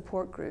caregiver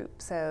support group.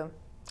 So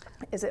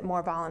is it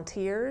more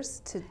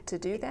volunteers to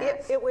do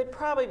that? It would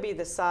probably be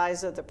the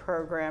size of the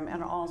program,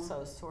 and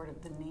also sort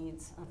of the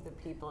needs of the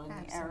people in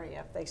the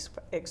area if they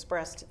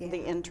expressed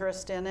the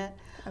interest in it.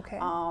 Okay.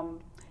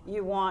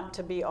 You want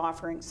to be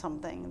offering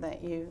something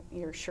that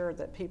you're sure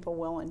that people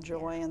will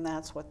enjoy, and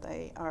that's what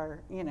they are,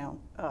 you know,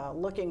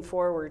 looking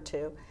forward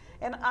to.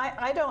 And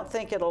I don't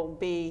think it'll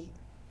be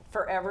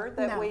forever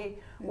that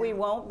we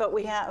won't, but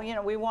we have, you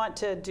know, we want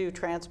to do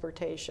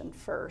transportation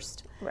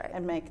first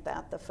and make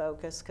that the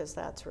focus, because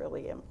that's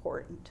really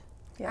important.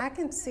 I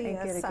can see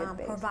us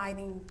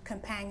providing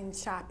companion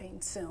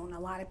shopping soon. A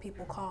lot of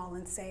people call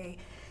and say,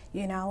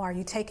 you know, are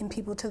you taking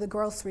people to the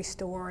grocery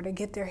store to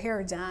get their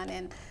hair done?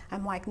 And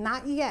I'm like,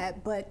 not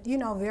yet, but you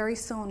know, very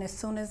soon,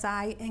 as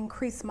I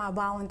increase my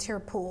volunteer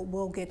pool,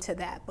 we'll get to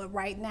that. But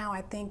right now,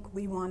 I think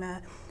we want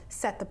to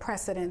set the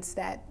precedence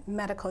that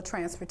medical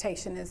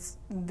transportation is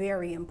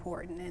very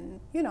important, and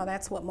you know,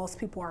 that's what most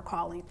people are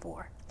calling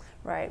for.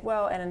 Right.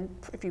 Well, and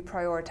if you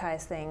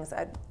prioritize things,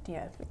 you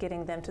know,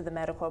 getting them to the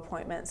medical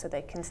appointment so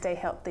they can stay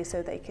healthy,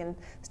 so they can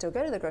still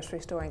go to the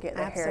grocery store and get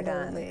their hair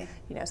done.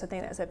 You know, so I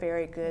think that's a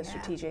very good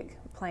strategic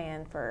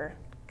plan for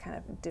kind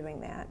of doing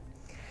that.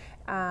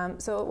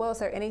 So, well, is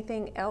there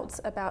anything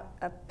else about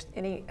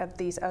any of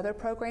these other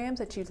programs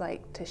that you'd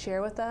like to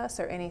share with us,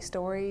 or any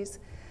stories?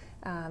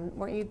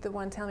 Weren't you the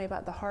one telling me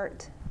about the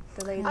heart?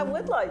 I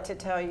would like to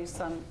tell you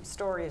some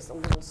stories,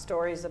 little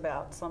stories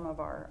about some of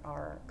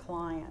our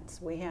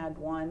clients. We had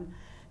one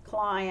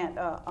client,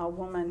 a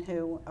woman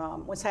who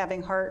was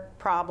having heart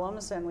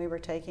problems, and we were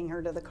taking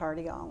her to the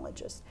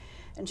cardiologist.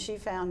 And she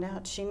found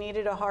out she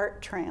needed a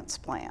heart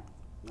transplant,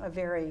 a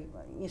very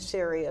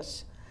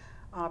serious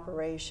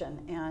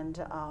operation.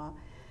 And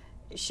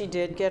she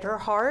did get her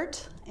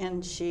heart,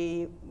 and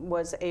she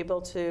was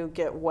able to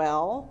get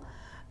well.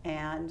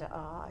 And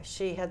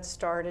she had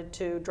started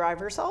to drive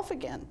herself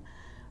again.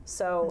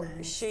 So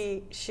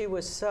she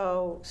was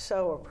so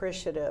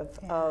appreciative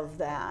of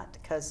that,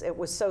 because it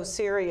was so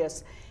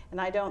serious. And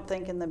I don't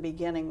think in the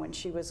beginning when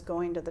she was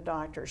going to the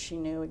doctor, she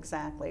knew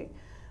exactly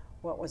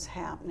what was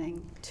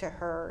happening to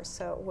her.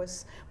 So it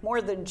was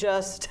more than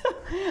just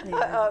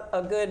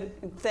a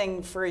good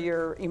thing for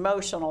your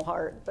emotional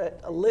heart,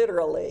 but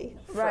literally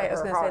for right, I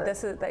was her going to heart.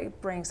 say,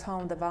 that brings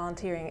home the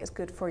volunteering. It's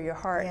good for your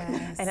heart,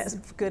 and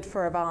it's good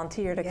for a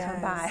volunteer to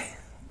come by.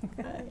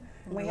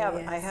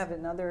 I have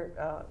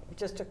another,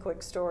 just a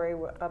quick story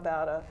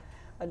about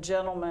a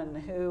gentleman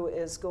who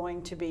is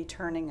going to be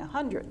turning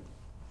 100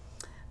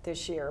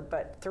 this year,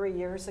 but 3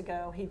 years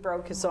ago he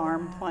broke his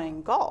arm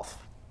playing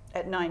golf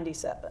at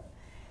 97,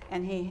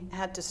 and he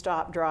had to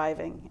stop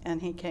driving,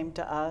 and he came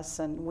to us,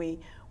 and we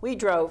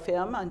drove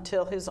him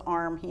until his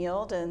arm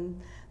healed,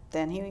 and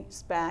then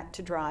he's back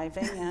to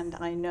driving. And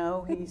I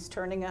know he's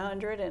turning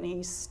 100 and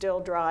he's still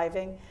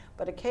driving,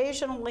 but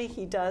occasionally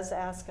he does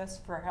ask us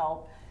for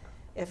help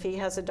if he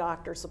has a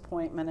doctor's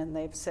appointment and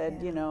they've said,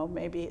 you know,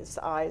 maybe his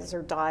eyes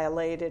are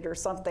dilated or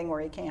something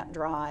where he can't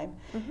drive,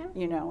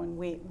 you know, and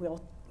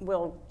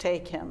we'll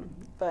take him.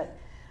 But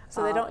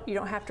so you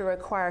don't have to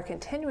require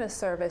continuous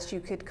service. You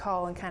could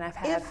call and kind of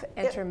have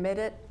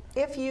intermittent.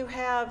 If you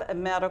have a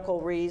medical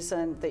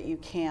reason that you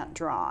can't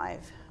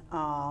drive,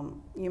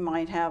 you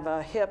might have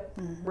a hip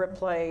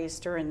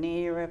replaced or a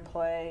knee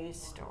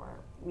replaced, or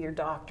your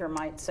doctor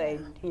might say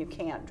you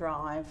can't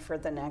drive for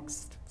the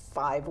next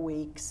 5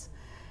 weeks.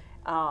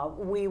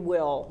 We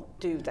will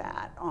do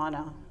that on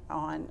a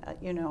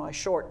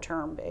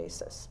short-term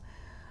basis.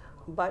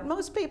 But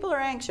most people are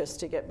anxious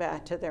to get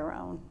back to their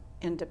own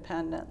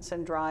independence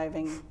and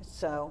driving,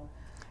 so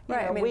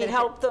we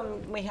help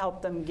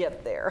them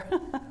get there.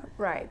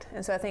 Right,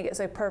 and so I think it's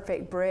a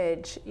perfect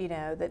bridge, you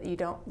know, that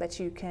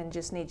you can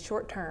just need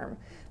short-term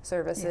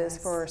services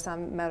for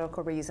some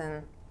medical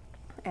reason,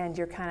 and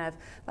you're kind of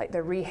like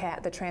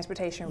the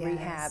transportation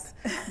rehab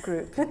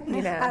group,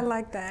 you know. I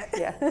like that.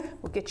 Yeah,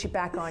 we'll get you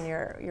back on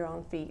your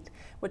own feet,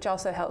 which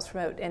also helps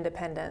promote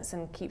independence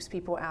and keeps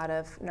people out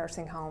of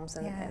nursing homes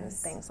and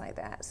things like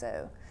that.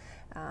 So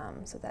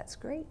that's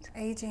great.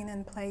 Aging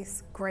in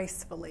place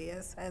gracefully,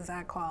 as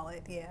I call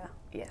it.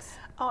 Yes.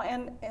 Oh,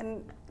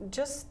 and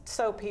just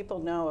so people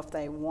know, if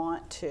they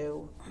want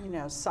to, you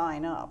know,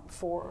 sign up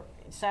for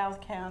South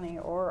County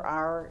or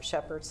our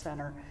Shepherd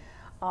Center,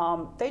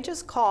 they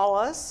just call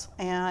us,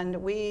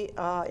 and we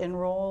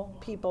enroll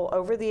people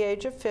over the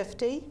age of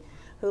 50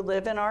 who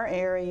live in our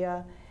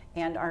area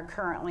and are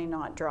currently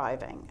not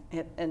driving.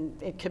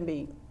 It can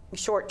be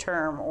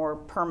short-term or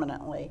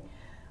permanently.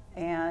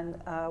 And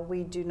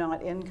we do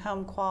not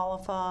income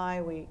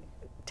qualify. We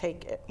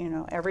take, you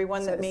know,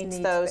 everyone that meets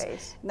those.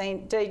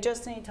 They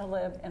just need to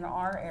live in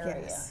our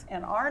area. Yes.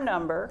 And our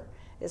number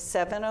is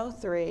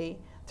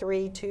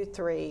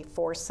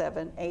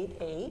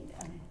 703-323-4788.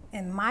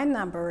 And my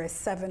number is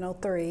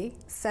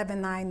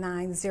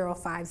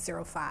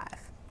 703-799-0505.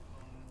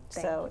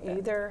 So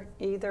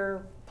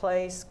either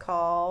place,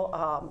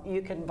 call.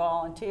 You can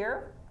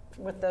volunteer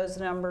with those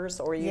numbers,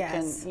 or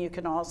you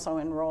can also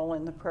enroll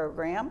in the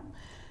program.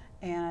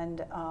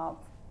 And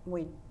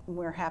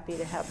we're happy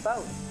to have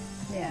both.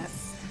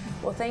 Yes.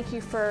 Well, thank you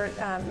for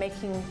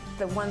making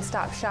the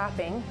one-stop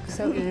shopping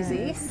so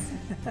easy.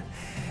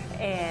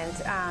 And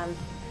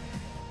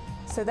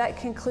so that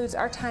concludes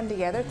our time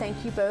together.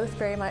 Thank you both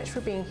very much for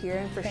being here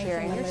and for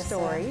sharing your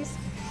stories.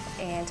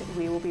 And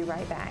we will be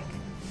right back.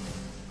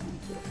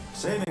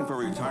 Saving for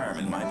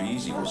retirement might be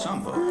easy for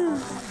some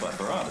folks, but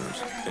for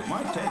others, it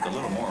might take a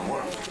little more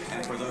work.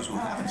 And for those who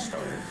haven't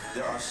started,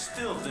 there are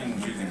still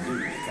things you can do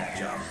to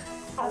catch up.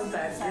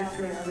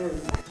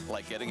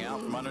 Like getting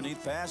out from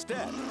underneath past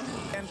debt.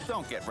 And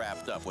don't get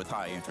wrapped up with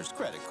high-interest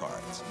credit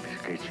cards.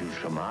 Get you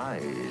some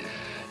eyes.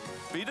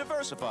 Be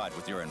diversified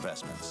with your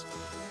investments.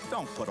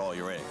 Don't put all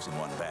your eggs in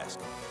one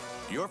basket.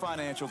 Your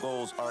financial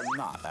goals are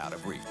not out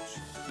of reach.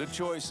 The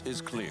choice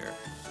is clear.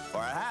 For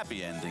a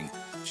happy ending,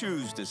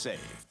 choose to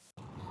save.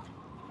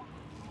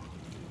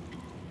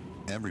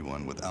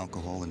 Everyone with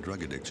alcohol and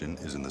drug addiction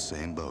is in the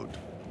same boat.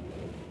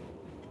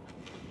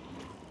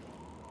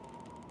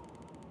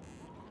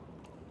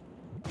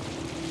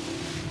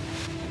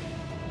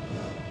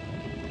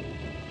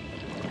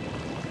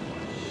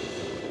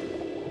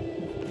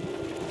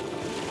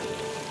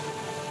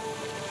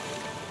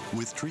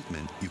 With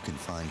treatment, you can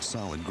find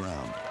solid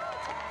ground.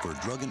 For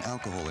drug and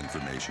alcohol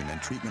information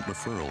and treatment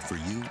referral for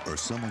you or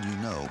someone you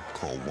know,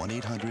 call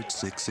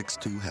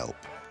 1-800-662-HELP.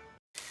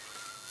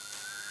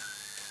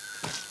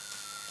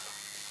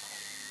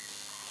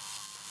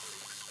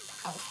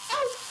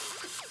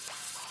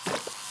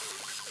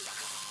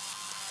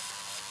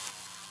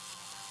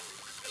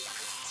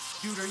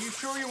 Dude, are you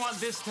sure you want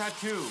this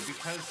tattoo?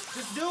 Because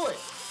just do it.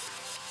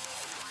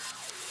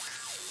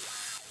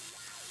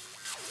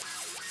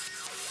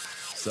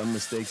 Some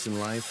mistakes in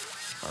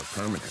life are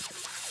permanent.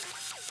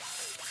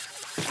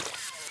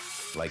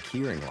 Like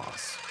hearing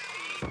loss.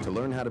 To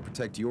learn how to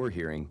protect your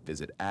hearing,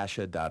 visit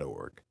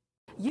asha.org.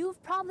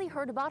 You've probably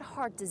heard about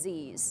heart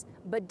disease,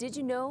 but did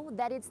you know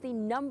that it's the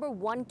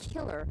 #1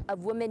 killer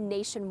of women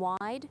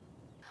nationwide?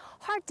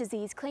 Heart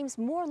disease claims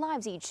more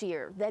lives each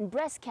year than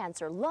breast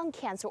cancer, lung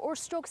cancer, or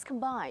strokes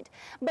combined.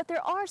 But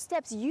there are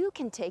steps you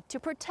can take to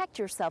protect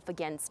yourself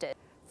against it.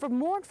 For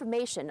more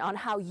information on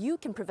how you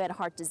can prevent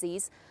heart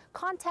disease,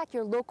 contact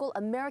your local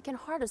American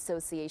Heart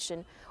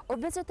Association or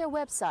visit their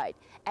website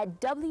at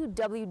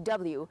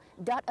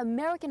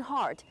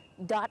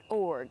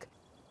www.americanheart.org.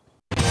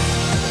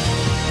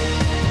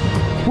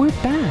 We're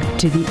back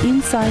to the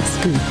Inside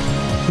Scoop.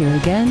 Here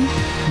again,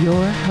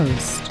 your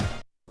host.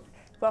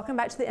 Welcome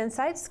back to the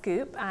Inside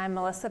Scoop. I'm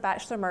Melissa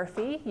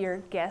Batchelor-Murphy, your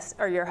guest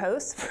or your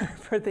host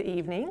for the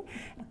evening,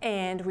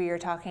 and we are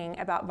talking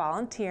about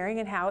volunteering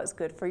and how it's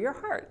good for your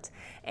heart.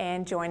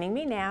 And joining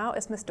me now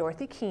is Miss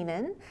Dorothy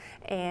Keenan,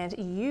 and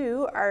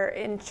you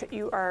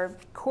are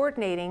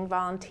coordinating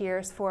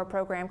volunteers for a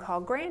program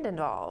called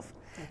GrandInvolve.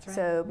 That's right.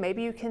 So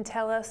maybe you can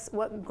tell us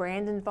what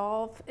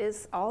GrandInvolve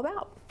is all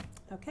about.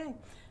 Okay.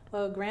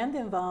 Well,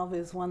 GrandInvolve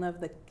is one of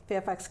the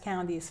Fairfax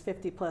County's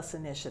 50+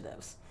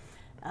 initiatives,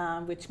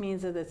 which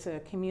means that it's a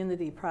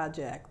community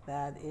project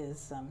that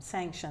is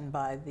sanctioned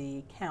by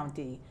the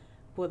county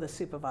Board of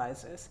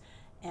Supervisors.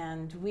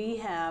 And we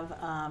have,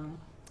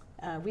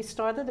 we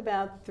started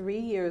about 3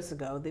 years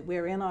ago. That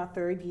we're in our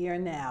 3rd year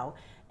now.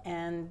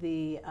 And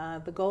the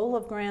goal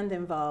of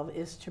GrandInvolve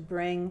is to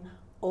bring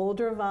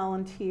older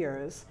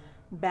volunteers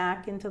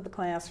back into the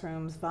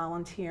classrooms,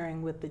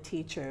 volunteering with the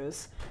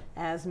teachers,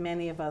 as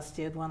many of us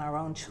did when our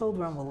own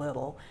children were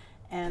little.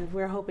 And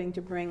we're hoping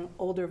to bring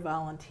older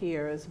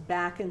volunteers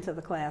back into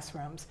the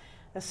classrooms,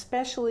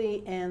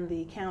 especially in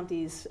the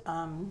county's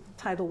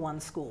Title I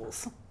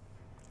schools.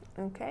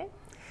 Okay.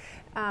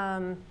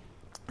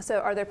 So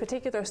are there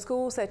particular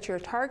schools that you're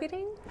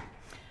targeting?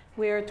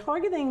 We're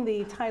targeting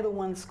the Title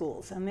I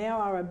schools, and there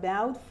are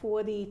about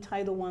 40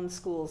 Title I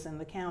schools in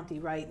the county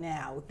right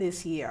now,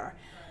 this year.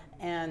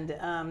 And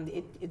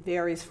it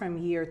varies from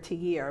year to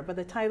year. But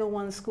a Title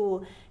I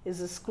school is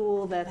a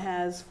school that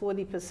has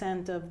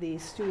 40% of the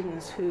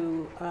students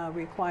who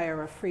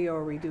require a free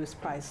or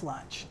reduced price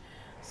lunch.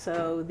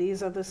 So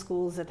these are the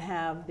schools that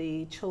have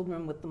the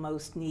children with the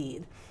most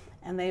need.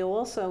 And they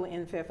also,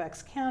 in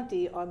Fairfax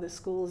County, are the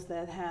schools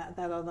that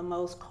are the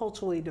most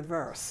culturally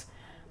diverse.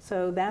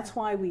 So that's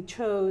why we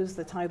chose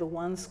the Title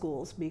I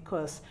schools,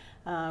 because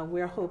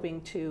we're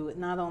hoping to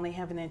not only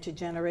have an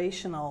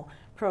intergenerational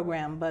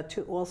program, but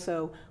to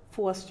also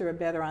foster a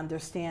better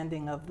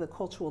understanding of the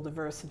cultural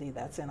diversity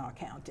that's in our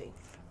county.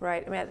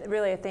 Right. I mean,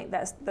 really, I think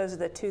those are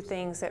the two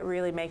things that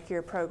really make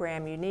your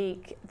program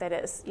unique. That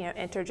it's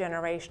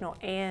intergenerational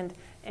and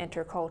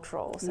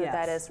intercultural. So yes.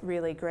 That is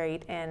really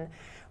great. And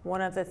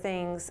one of the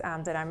things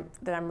that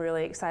I'm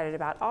really excited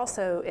about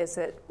also is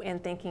that in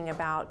thinking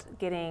about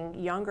getting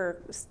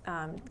younger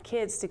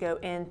kids to go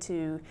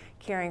into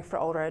caring for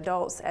older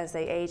adults as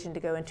they age and to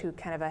go into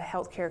kind of a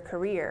healthcare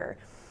career.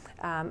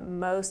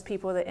 Most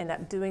people that end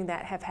up doing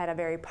that have had a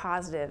very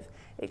positive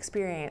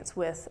experience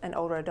with an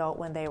older adult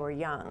when they were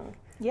young.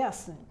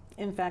 Yes.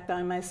 In fact,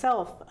 I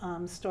myself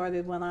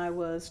started when I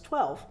was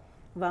 12,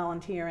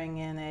 volunteering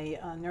in a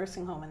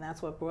nursing home, and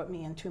that's what brought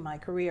me into my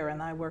career.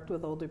 And I worked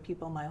with older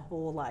people my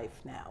whole life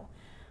now.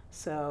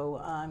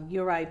 So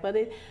you're right. But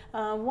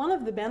one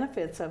of the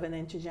benefits of an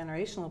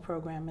intergenerational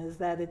program is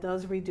that it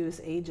does reduce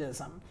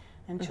ageism,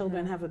 and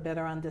children have a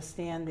better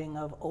understanding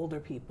of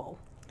older people.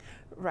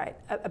 Right,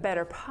 a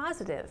better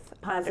positive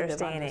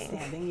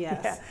understanding.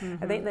 Yes. Yeah.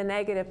 I think the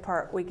negative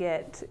part we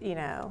get,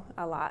 a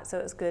lot. So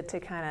it's good to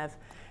kind of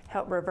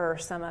help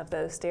reverse some of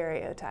those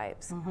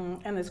stereotypes.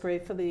 And it's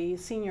great for the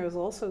seniors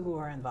also who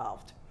are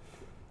involved.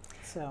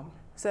 So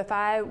if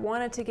I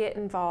wanted to get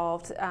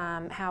involved,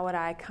 how would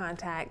I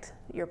contact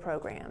your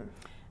program?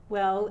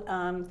 Well,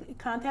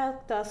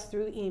 contact us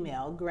through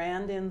email,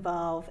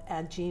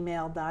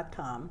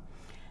 grandinvolve@gmail.com.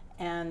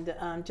 And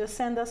just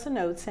send us a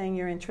note saying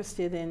you're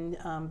interested in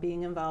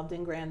being involved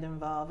in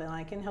GrandInvolve, and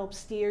I can help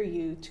steer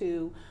you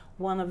to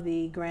one of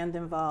the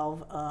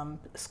GrandInvolve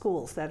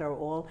schools that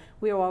are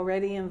we are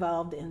already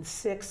involved in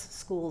 6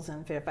 schools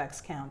in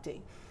Fairfax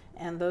County.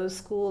 And those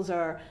schools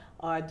are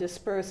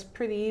dispersed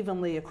pretty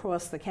evenly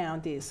across the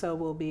county, so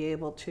we'll be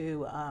able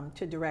to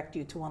direct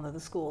you to one of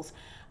the schools.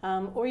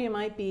 Or you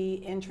might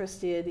be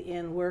interested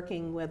in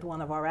working with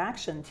one of our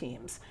action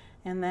teams,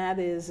 and that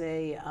is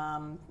a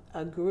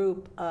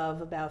group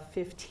of about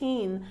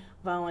 15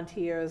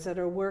 volunteers that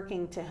are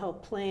working to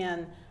help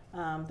plan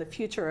the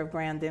future of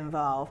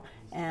GrandInvolve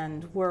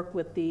and work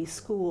with the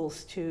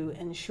schools to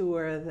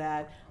ensure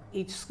that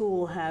each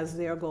school has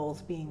their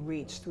goals being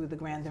reached through the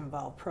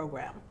GrandInvolve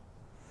program.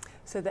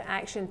 So the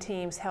action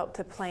teams help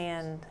to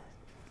plan,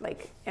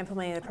 like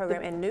implementing the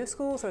program in new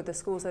schools, or the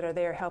schools that are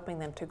there helping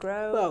them to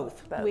grow?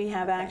 Both. We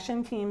have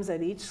action teams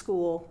at each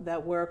school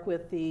that work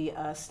with the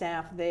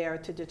staff there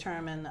to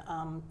determine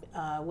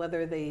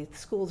whether the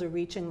schools are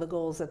reaching the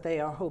goals that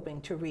they are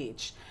hoping to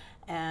reach.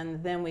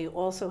 And then we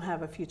also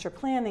have a future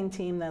planning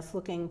team that's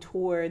looking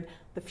toward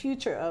the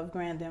future of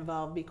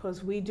GrandInvolve,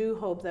 because we do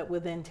hope that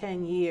within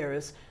 10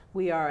 years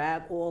we are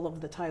at all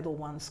of the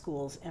Title I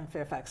schools in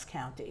Fairfax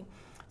County.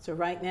 So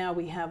right now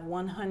we have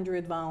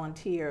 100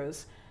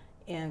 volunteers,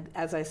 and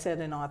as I said,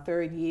 in our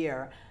 3rd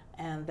year,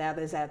 and that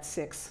is at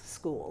 6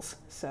 schools.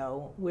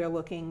 So we're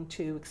looking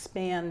to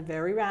expand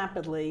very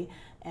rapidly,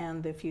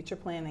 and the future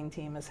planning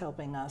team is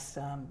helping us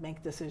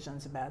make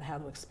decisions about how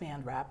to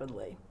expand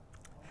rapidly.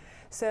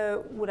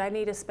 So would I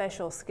need a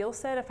special skill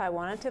set if I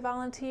wanted to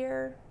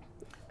volunteer?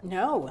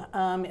 No,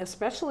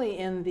 especially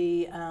in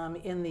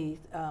the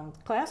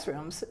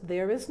classrooms,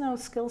 there is no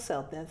skill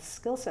set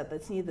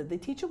that's needed. The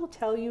teacher will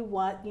tell you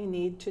what you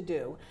need to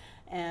do,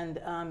 and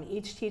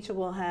each teacher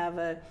will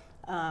have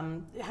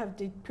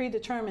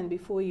predetermined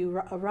before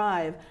you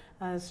arrive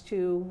as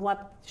to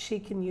what she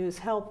can use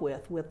help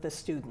with the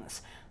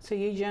students. So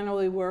you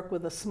generally work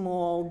with a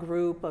small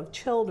group of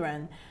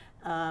children,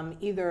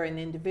 either an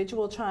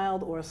individual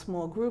child or a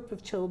small group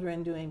of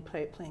children,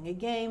 playing a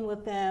game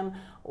with them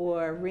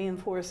or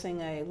reinforcing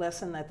a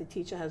lesson that the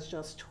teacher has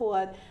just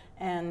taught,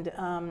 and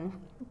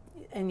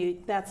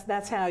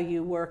that's how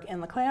you work in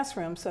the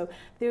classroom. So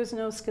there's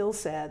no skill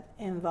set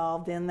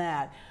involved in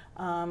that.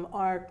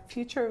 Our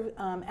future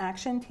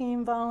action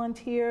team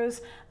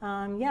volunteers,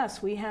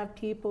 yes, we have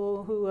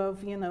people who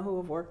have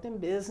worked in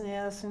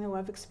business and who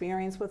have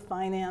experience with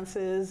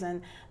finances,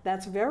 and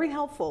that's very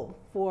helpful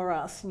for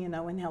us,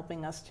 in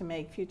helping us to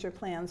make future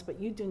plans, but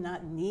you do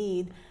not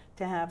need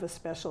to have a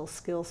special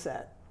skill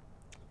set.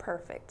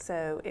 Perfect.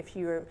 So if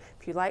you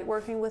like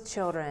working with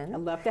children,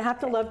 I have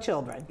to love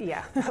children.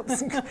 Yeah, I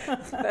think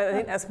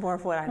that's more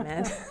of what I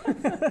meant.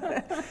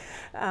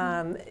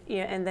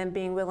 And then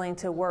being willing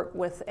to work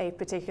with a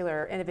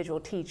particular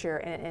individual teacher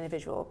in an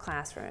individual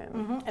classroom.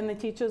 Mm-hmm. And the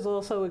teachers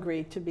also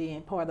agreed to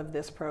be part of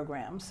this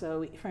program.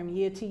 So from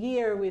year to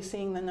year, we're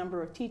seeing the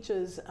number of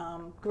teachers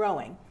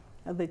growing.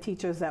 The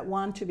teachers that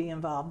want to be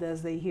involved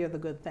as they hear the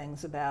good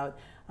things about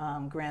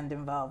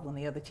GrandInvolve when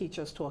the other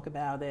teachers talk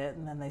about it,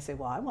 and then they say,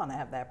 well, I want to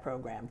have that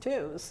program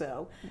too.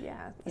 So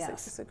yeah,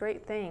 yes. It's a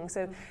great thing.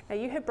 So now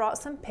you have brought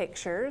some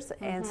pictures,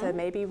 and so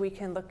maybe we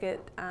can look at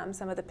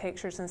some of the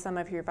pictures and some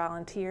of your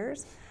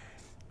volunteers.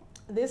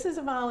 This is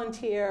a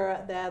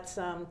volunteer that's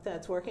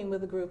working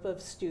with a group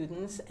of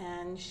students,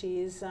 and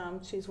she's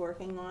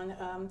working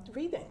on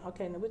reading.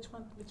 Okay, now which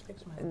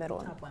picture? The middle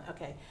one. Top one.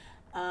 Okay.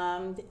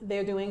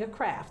 They're doing a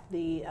craft.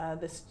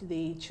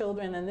 The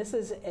children, and this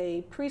is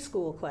a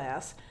preschool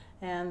class,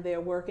 and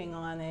they're working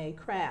on a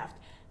craft.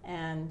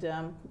 And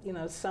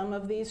some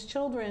of these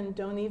children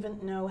don't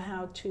even know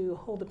how to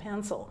hold a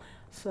pencil.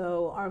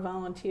 So our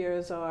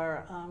volunteers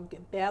are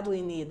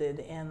badly needed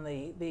in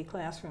the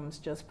classrooms,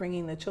 just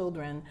bringing the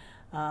children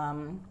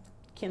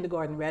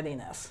kindergarten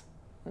readiness.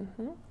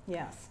 Mm-hmm.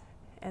 Yes.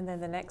 And then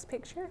the next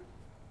picture?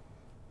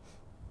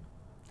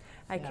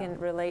 I can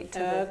relate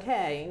to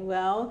Okay,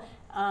 well,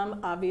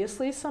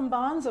 obviously some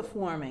bonds are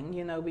forming,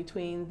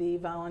 between the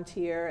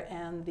volunteer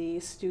and the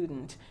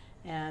student.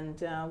 And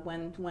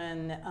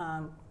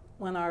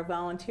when our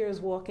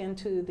volunteers walk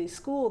into the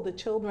school, the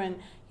children,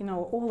 are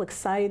all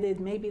excited.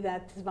 Maybe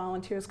that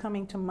volunteer is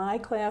coming to my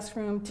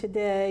classroom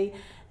today.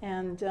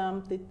 And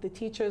the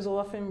teachers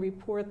often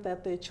report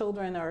that the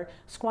children are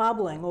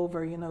squabbling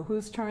over,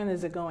 whose turn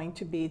is it going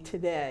to be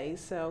today.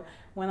 So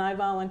when I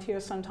volunteer,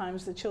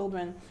 sometimes the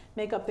children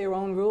make up their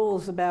own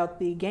rules about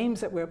the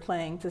games that we're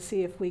playing to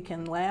see if we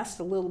can last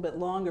a little bit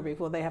longer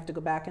before they have to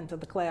go back into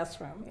the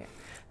classroom. Yeah.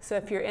 So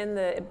if you're in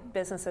the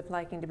business of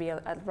liking to be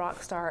a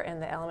rock star in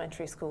the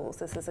elementary schools,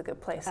 this is a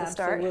good place to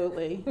start.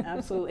 Absolutely,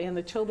 absolutely. And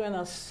the children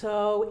are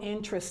so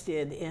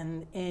interested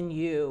in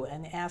you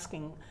and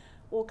asking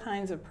all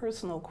kinds of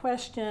personal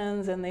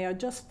questions, and they are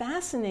just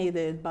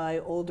fascinated by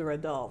older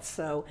adults.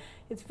 So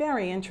it's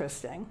very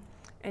interesting.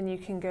 And you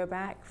can go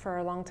back for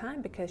a long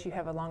time because you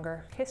have a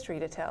longer history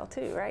to tell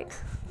too, right?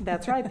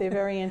 That's right, they're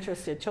very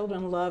interested.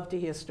 Children love to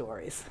hear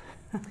stories.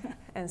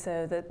 And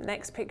so the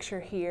next picture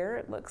here,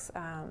 it looks,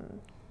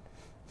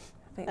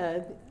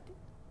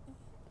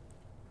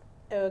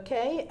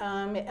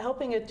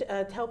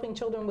 helping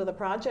children with a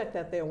project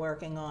that they're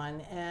working on.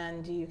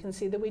 And you can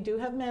see that we do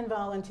have men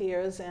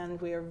volunteers,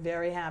 and we are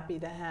very happy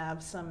to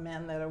have some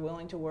men that are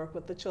willing to work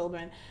with the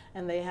children.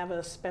 And they have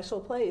a special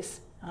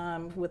place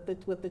with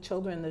the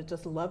children that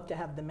just love to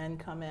have the men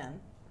come in.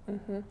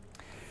 Mm-hmm.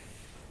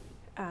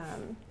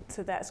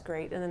 So that's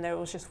great. And then there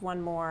was just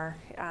one more,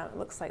 it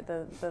looks like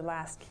the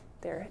last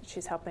there,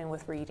 she's helping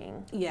with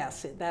reading.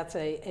 Yes, that's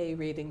a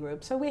reading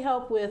group. So we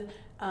help with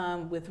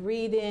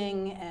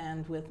reading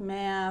and with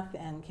math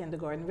and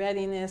kindergarten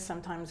readiness.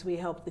 Sometimes we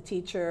help the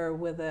teacher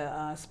with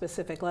a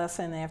specific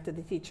lesson. After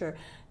the teacher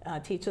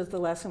teaches the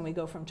lesson, we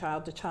go from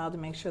child to child to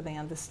make sure they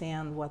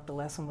understand what the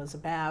lesson was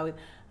about.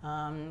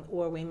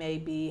 Or we may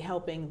be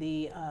helping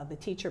the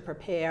teacher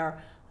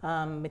prepare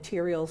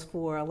materials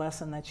for a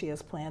lesson that she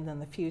has planned in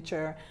the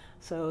future.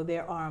 So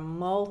there are a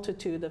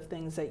multitude of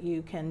things that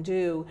you can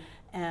do.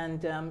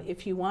 And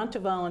if you want to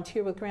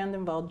volunteer with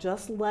GrandInvolve,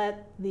 just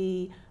let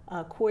the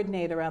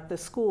coordinator at the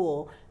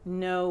school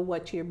know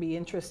what you'd be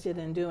interested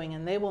in doing,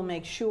 and they will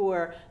make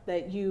sure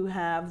that you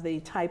have the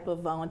type of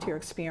volunteer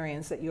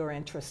experience that you're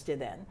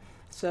interested in.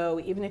 So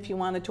even if you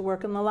wanted to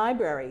work in the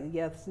library,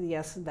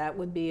 yes, that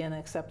would be an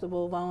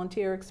acceptable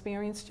volunteer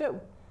experience too.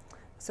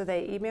 So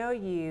they email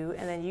you,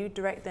 and then you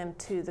direct them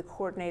to the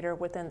coordinator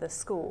within the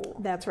school.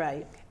 That's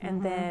right.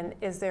 And then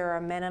is there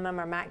a minimum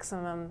or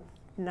maximum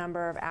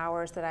number of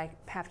hours that I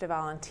have to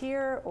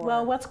volunteer? Or?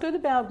 Well, what's good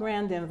about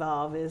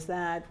GrandInvolve is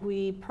that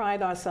we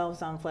pride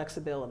ourselves on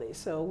flexibility.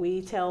 So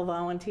we tell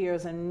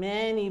volunteers, and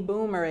many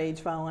boomer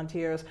age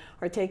volunteers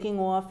are taking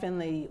off in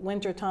the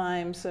winter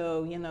time.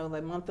 So, you know,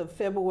 the month of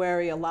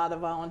February, a lot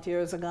of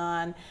volunteers are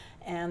gone,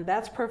 and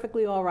that's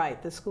perfectly all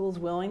right. The school's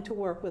willing to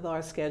work with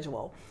our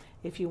schedule.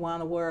 If you want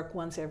to work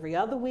once every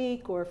other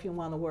week, or if you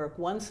want to work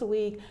once a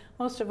week,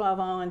 most of our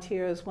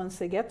volunteers, once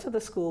they get to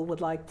the school, would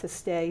like to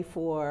stay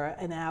for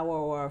an hour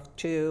or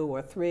 2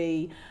 or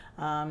 3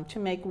 to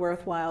make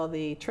worthwhile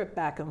the trip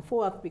back and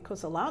forth,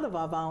 because a lot of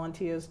our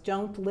volunteers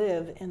don't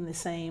live in the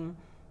same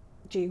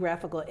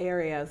geographical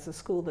area as the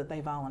school that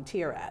they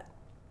volunteer at.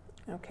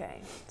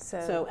 Okay.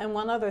 And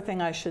one other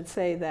thing I should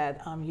say,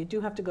 that you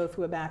do have to go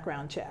through a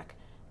background check,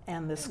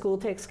 and the school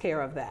takes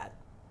care of that.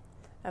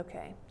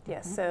 Okay.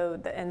 Yes. So,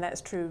 and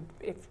that's true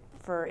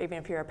even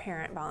if you're a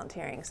parent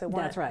volunteering. So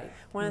that's right.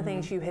 One of the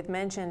things you had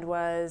mentioned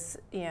was,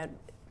 you know,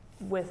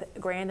 with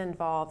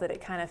GrandInvolve, that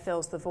it kind of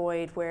fills the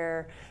void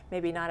where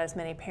maybe not as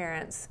many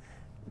parents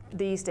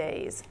these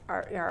days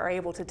are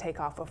able to take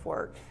off of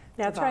work.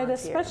 That's right,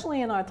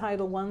 especially in our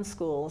Title I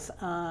schools.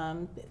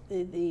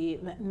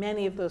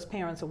 Many of those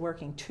parents are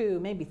working 2,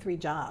 maybe 3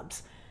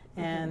 jobs,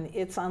 and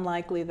it's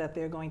unlikely that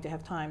they're going to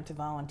have time to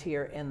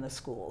volunteer in the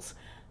schools.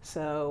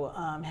 So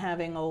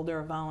having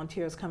older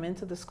volunteers come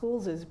into the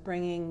schools is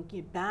bringing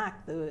you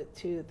back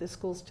to the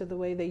schools to the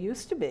way they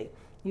used to be.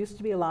 Used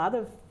to be a lot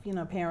of, you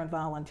know, parent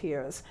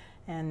volunteers,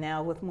 and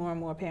now with more and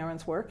more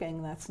parents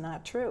working, that's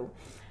not true.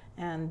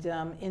 And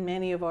in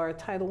many of our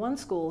Title I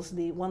schools,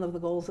 one of the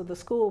goals of the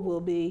school will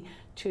be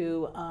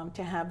to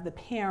have the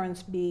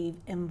parents be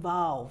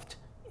involved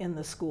in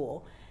the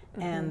school.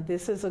 And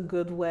this is a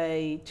good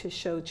way to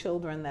show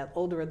children that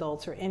older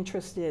adults are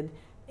interested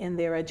in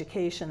their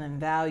education and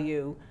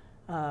value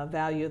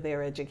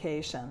their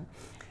education.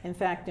 In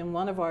fact, in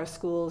one of our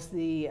schools,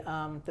 the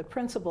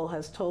principal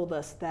has told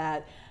us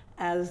that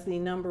as the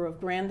number of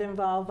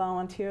GrandInvolve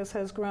volunteers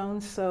has grown,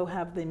 so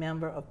have the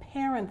number of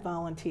parent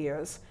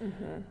volunteers,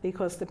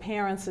 because the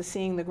parents are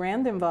seeing the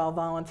GrandInvolve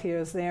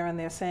volunteers there, and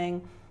they're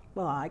saying,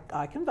 well,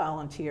 I can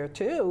volunteer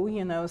too,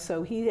 you know.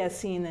 So he has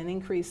seen an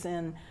increase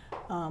in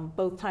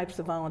both types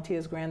of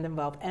volunteers,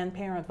 GrandInvolve and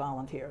parent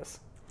volunteers.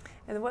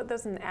 And what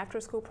does an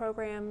after-school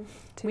program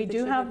too? We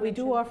do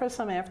offer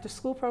some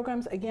after-school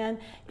programs. Again,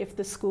 if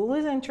the school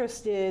is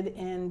interested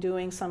in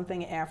doing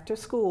something after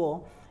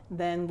school,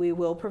 then we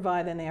will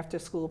provide an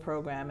after-school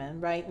program. And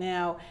right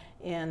now,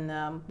 in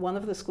one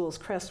of the schools,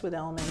 Crestwood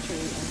Elementary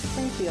in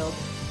Springfield,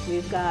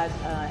 we've got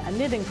a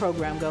knitting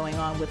program going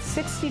on with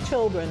 60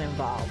 children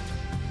involved.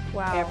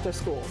 Wow. After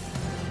school.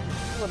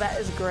 Well, that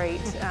is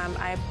great.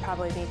 I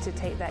probably need to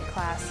take that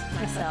class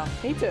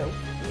myself. Me too.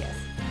 Yes.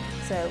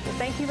 So, well,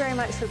 thank you very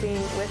much for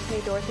being with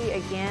me, Dorothy.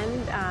 Again,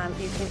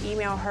 you can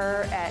email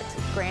her at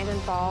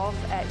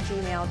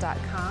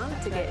grandinvolve@gmail.com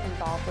to get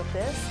involved with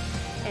this.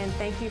 And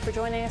thank you for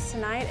joining us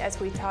tonight as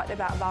we talked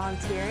about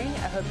volunteering.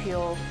 I hope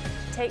you'll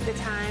take the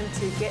time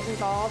to get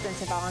involved and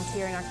to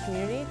volunteer in our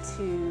community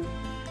to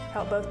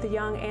help both the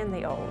young and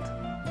the old.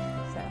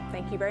 So,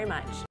 thank you very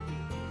much.